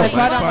Father, my Lord, as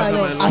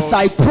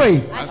I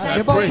pray,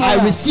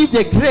 I receive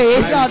the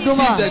grace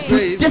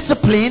to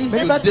discipline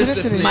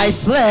my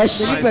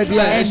flesh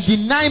and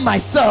deny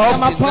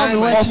myself of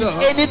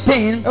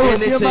anything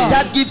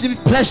that gives me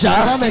pleasure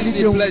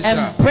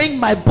and bring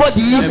my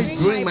body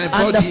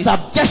under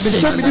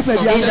subjection in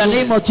the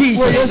name of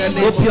Jesus.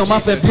 Open your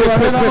mouth and pray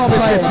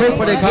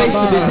for the grace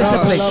to be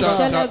disciplined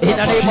in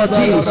the name of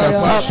Jesus.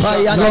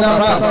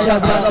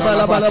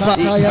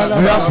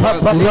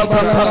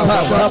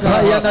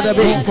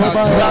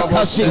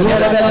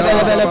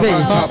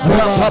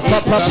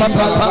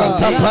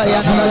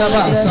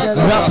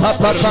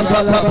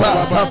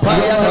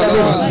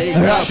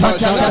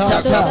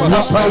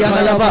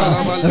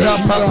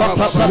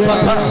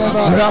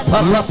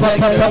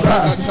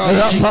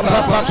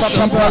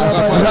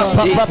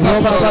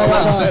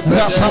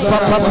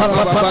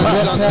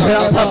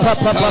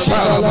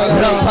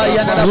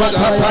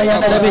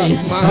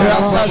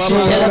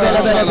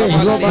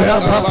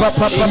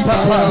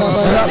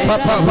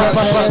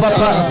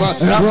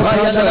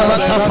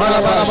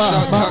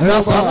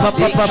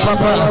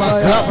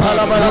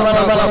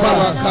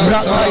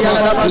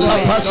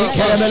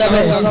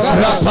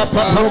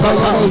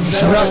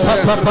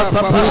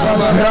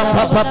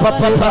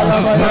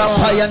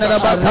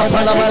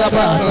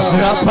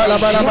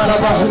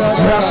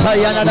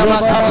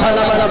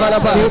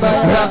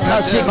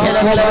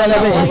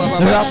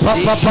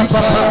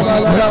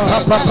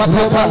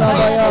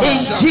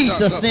 In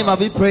Jesus' name have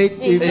we prayed.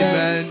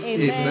 Amen.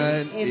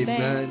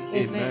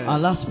 Our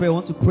last prayer I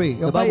want to pray.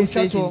 The Bible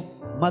says in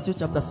Matthew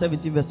chapter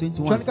 17 verse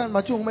 21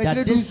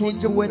 that this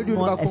thing went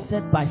on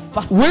except by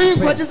fasting. So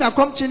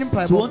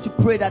we want to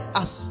pray that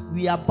as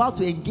we are about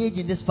to engage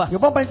in this fast,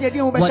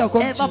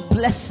 whatever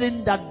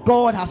blessing that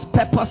God has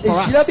purposed for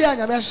us,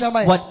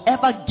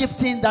 whatever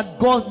gifting that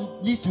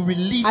God needs to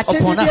release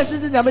upon us,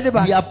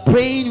 we are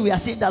praying, we are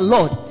saying that,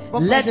 Lord,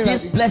 let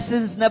these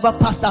blessings never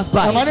pass us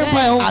by.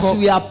 As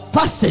we are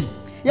fasting,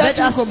 let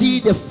us see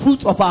the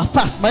fruit of our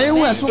fast in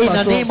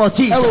the name of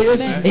Jesus.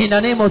 In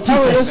the name of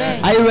Jesus.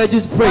 Are you ready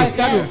to pray?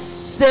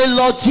 Say,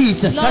 Lord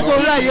Jesus,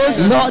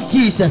 Lord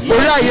Jesus,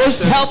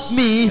 help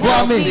me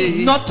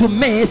not to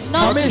miss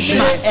my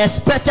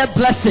expected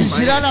blessings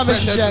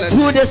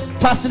through this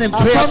fasting and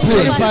prayer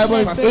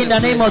in the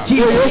name of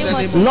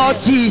Jesus. Lord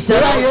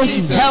Jesus,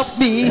 help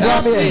me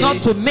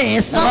not to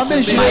miss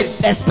my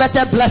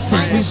expected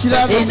blessings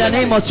in the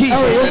name of Jesus.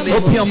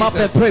 Open your mouth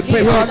and pray.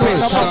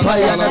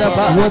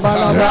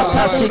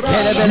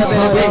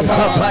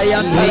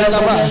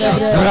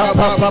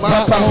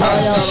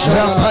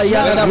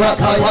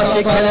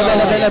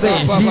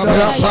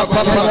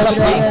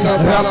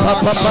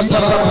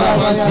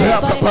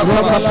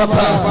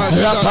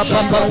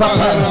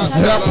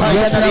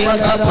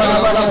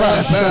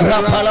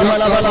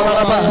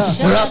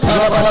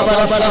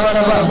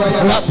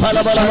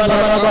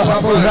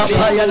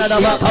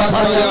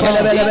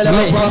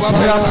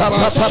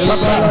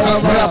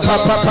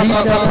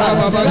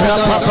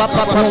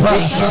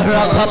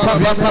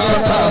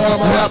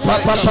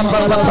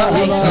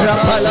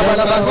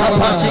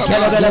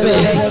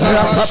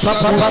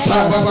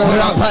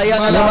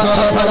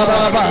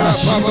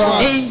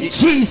 In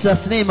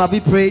Jesus' name have we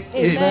prayed.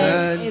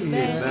 Amen.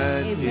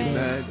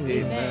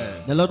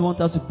 The Lord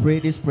wants us to pray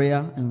this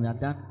prayer, and we are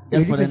done.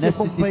 Just for the next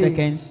 60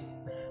 seconds.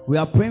 We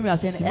are praying, we are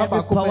saying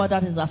every power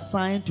that is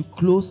assigned to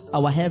close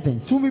our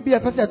heavens during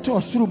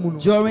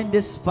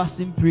this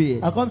fasting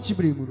period,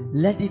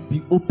 let it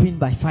be opened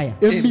by fire.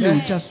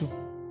 Amen.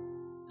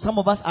 Some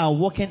of us are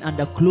walking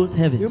under closed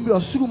heavens,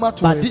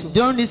 but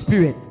during this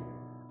period,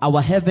 our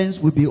heavens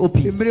will be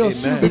open. In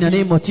the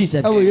name of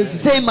Jesus.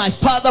 Say, my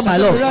Father, my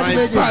Lord.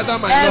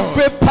 Every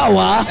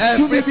power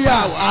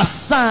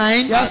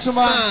assigned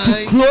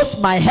to close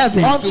my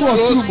heavens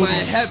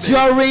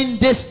during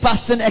this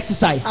fasting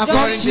exercise,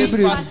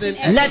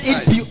 let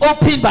it be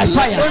opened by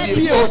fire.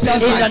 In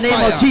the name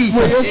of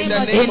Jesus.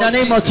 In the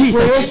name of Jesus.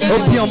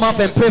 Open your mouth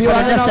and pray for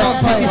the next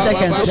 50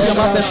 seconds. Open your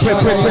mouth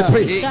and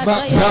pray.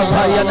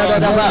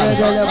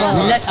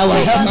 Let our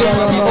heavens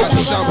be open.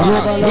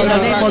 In the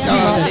name of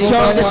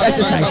Jesus.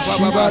 Exercise.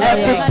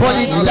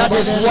 Everybody that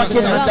is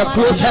working under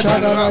closed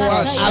heaven,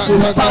 as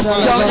we pass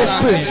down the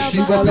Spirit,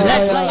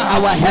 let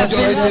our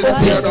heavens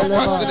open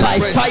by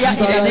fire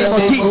in the name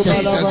of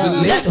Jesus.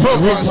 Let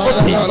hope is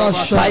open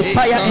by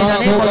fire in the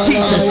name of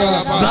Jesus.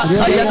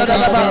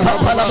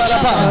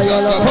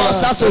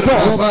 Cause us to go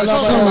to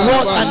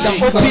walk under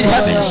open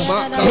heavens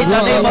in the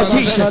name of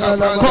Jesus.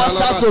 Cause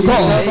us to go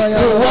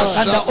to walk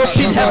under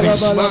open heavens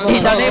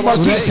in the name of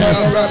Jesus.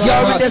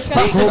 During this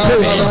fasting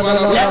period,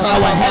 let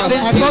our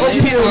heavens be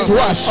open unto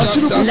us.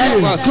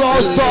 Let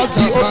closed doors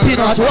be open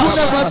unto us.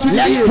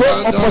 Let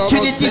good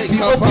opportunities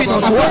be open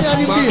unto us.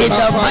 In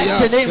the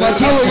mighty name of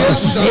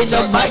Jesus. In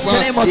the mighty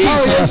name of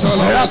Jesus.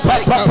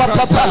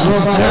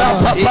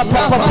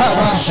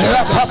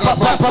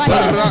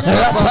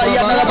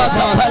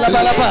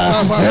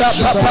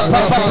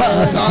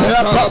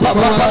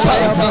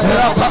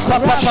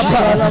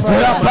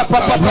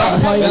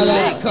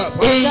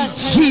 In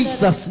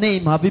Jesus'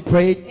 name have we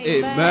prayed.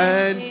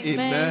 Amen.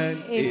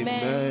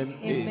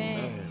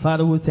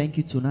 Father, we thank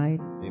you tonight.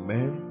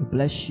 Amen. We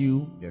bless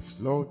you. Yes,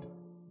 Lord.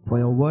 For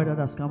your word that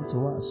has come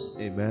to us.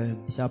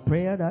 Amen. It's our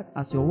prayer that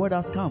as your word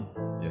has come,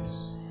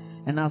 yes,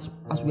 and as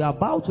we are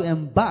about to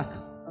embark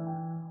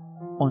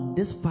on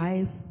this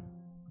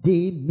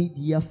 5-day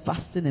mid-year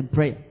fasting and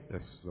prayer,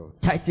 yes, Lord,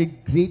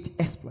 titled Great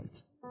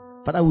Exploits.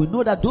 Father, we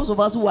know that those of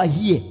us who are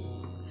here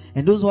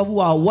and those of us who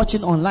are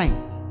watching online,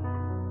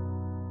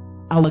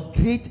 our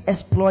great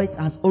exploit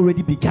has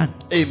already begun.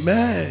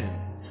 Amen.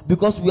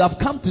 Because we have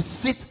come to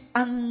sit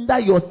under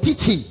your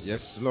teaching.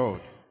 Yes, Lord.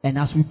 And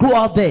as we go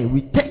out there,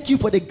 we thank you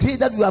for the grace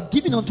that you have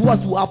given unto us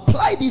to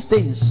apply these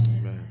things.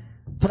 Amen.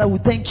 Father, we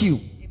thank you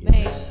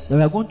that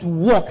we are going to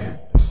walk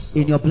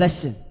in your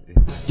blessing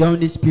during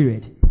this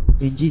period.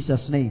 In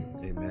Jesus' name.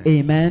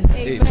 Amen.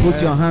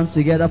 Put your hands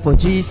together for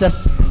Jesus.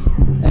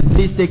 And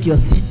please take your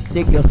seat.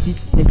 Take your seat.